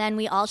 And then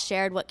we all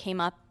shared what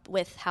came up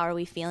with how are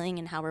we feeling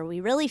and how are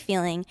we really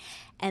feeling.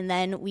 And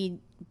then we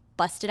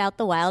busted out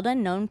the Wild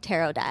Unknown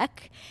tarot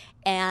deck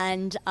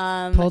and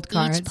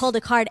each pulled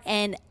a card.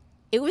 And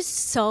it was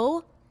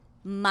so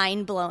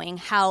mind-blowing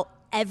how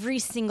every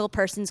single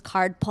person's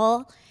card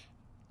pull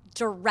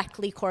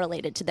directly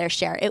correlated to their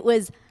share. It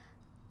was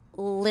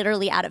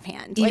literally out of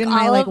hand. Even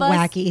my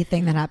wacky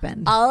thing that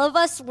happened. All of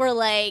us were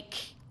like,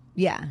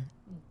 yeah,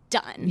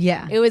 done.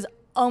 Yeah. It was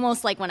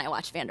almost like when I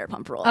watched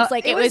Vanderpump Rules.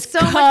 Like it was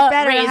so much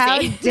better. How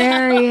crazy.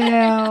 dare you?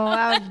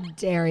 How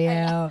dare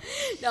you?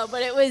 No,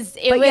 but it was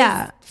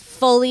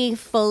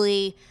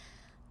fully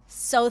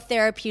so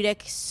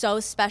therapeutic, so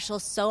special,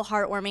 so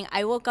heartwarming.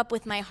 I woke up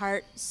with my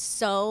heart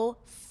so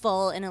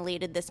full and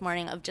elated this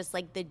morning of just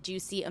like the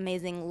juicy,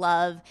 amazing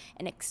love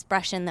and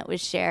expression that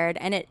was shared.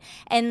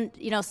 And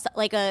you know,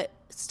 like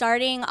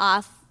starting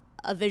off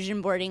a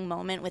vision boarding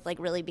moment with like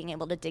really being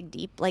able to dig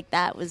deep like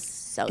that was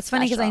so It's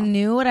funny because I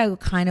knew what I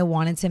kind of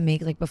wanted to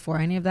make like before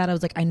any of that. I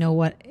was like, I know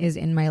what is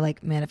in my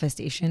like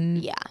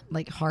manifestation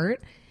like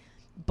heart,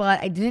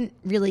 but I didn't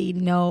really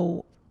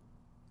know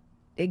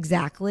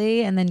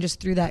exactly. And then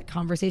just through that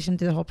conversation,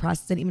 through the whole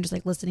process, and even just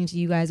like listening to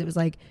you guys, it was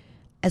like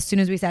as soon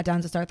as we sat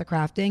down to start the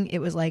crafting, it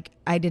was like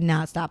I did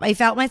not stop. I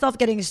felt myself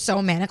getting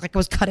so manic, like I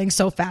was cutting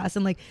so fast,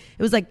 and like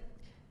it was like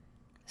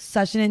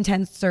such an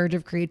intense surge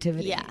of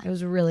creativity. Yeah. It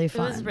was really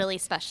fun. It was really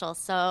special.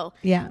 So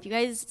yeah, if you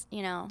guys,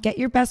 you know, get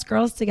your best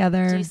girls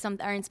together, are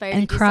inspired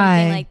to do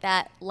something like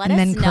that, let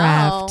us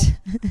know.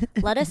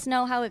 Let us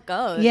know how it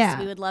goes. Yeah.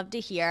 We would love to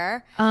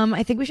hear.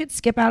 I think we should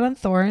skip out on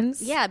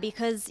thorns. Yeah,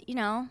 because, you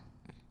know,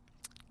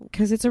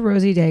 because it's a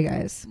rosy day,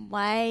 guys.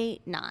 Why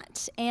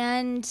not?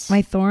 And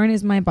my thorn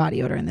is my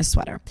body odor in this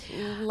sweater.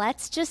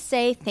 Let's just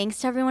say thanks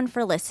to everyone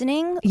for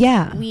listening.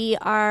 Yeah. We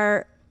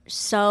are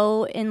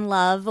so in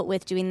love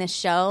with doing this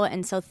show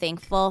and so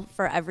thankful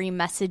for every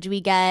message we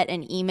get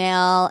and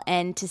email,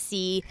 and to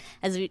see,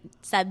 as we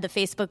said, the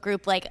Facebook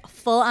group, like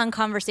full on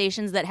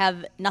conversations that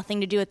have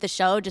nothing to do with the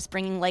show, just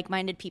bringing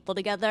like-minded people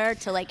together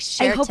to like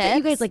share I hope tips. that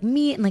you guys like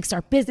meet and like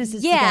start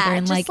businesses together,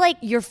 and like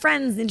your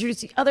friends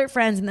introduce other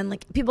friends, and then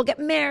like people get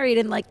married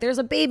and like there's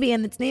a baby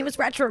and its name is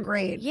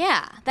Retrograde.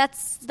 Yeah,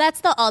 that's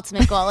the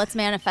ultimate goal. Let's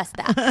manifest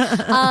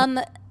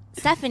that.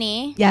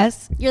 Stephanie,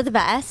 yes, you're the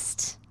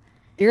best.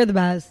 You're the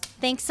best.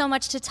 Thanks so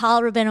much to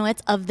Tal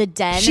Rabinowitz of The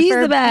Den She's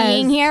for the best.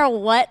 being here.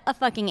 What a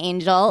fucking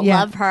angel.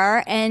 Yeah. Love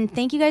her. And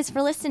thank you guys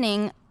for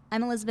listening.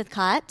 I'm Elizabeth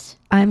Cott.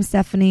 I'm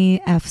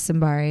Stephanie F.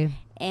 Simbari.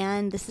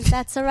 And this is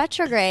That's a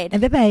Retrograde.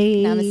 And bye-bye.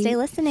 Namaste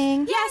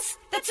listening. Yes,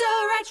 that's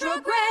a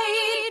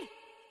retrograde.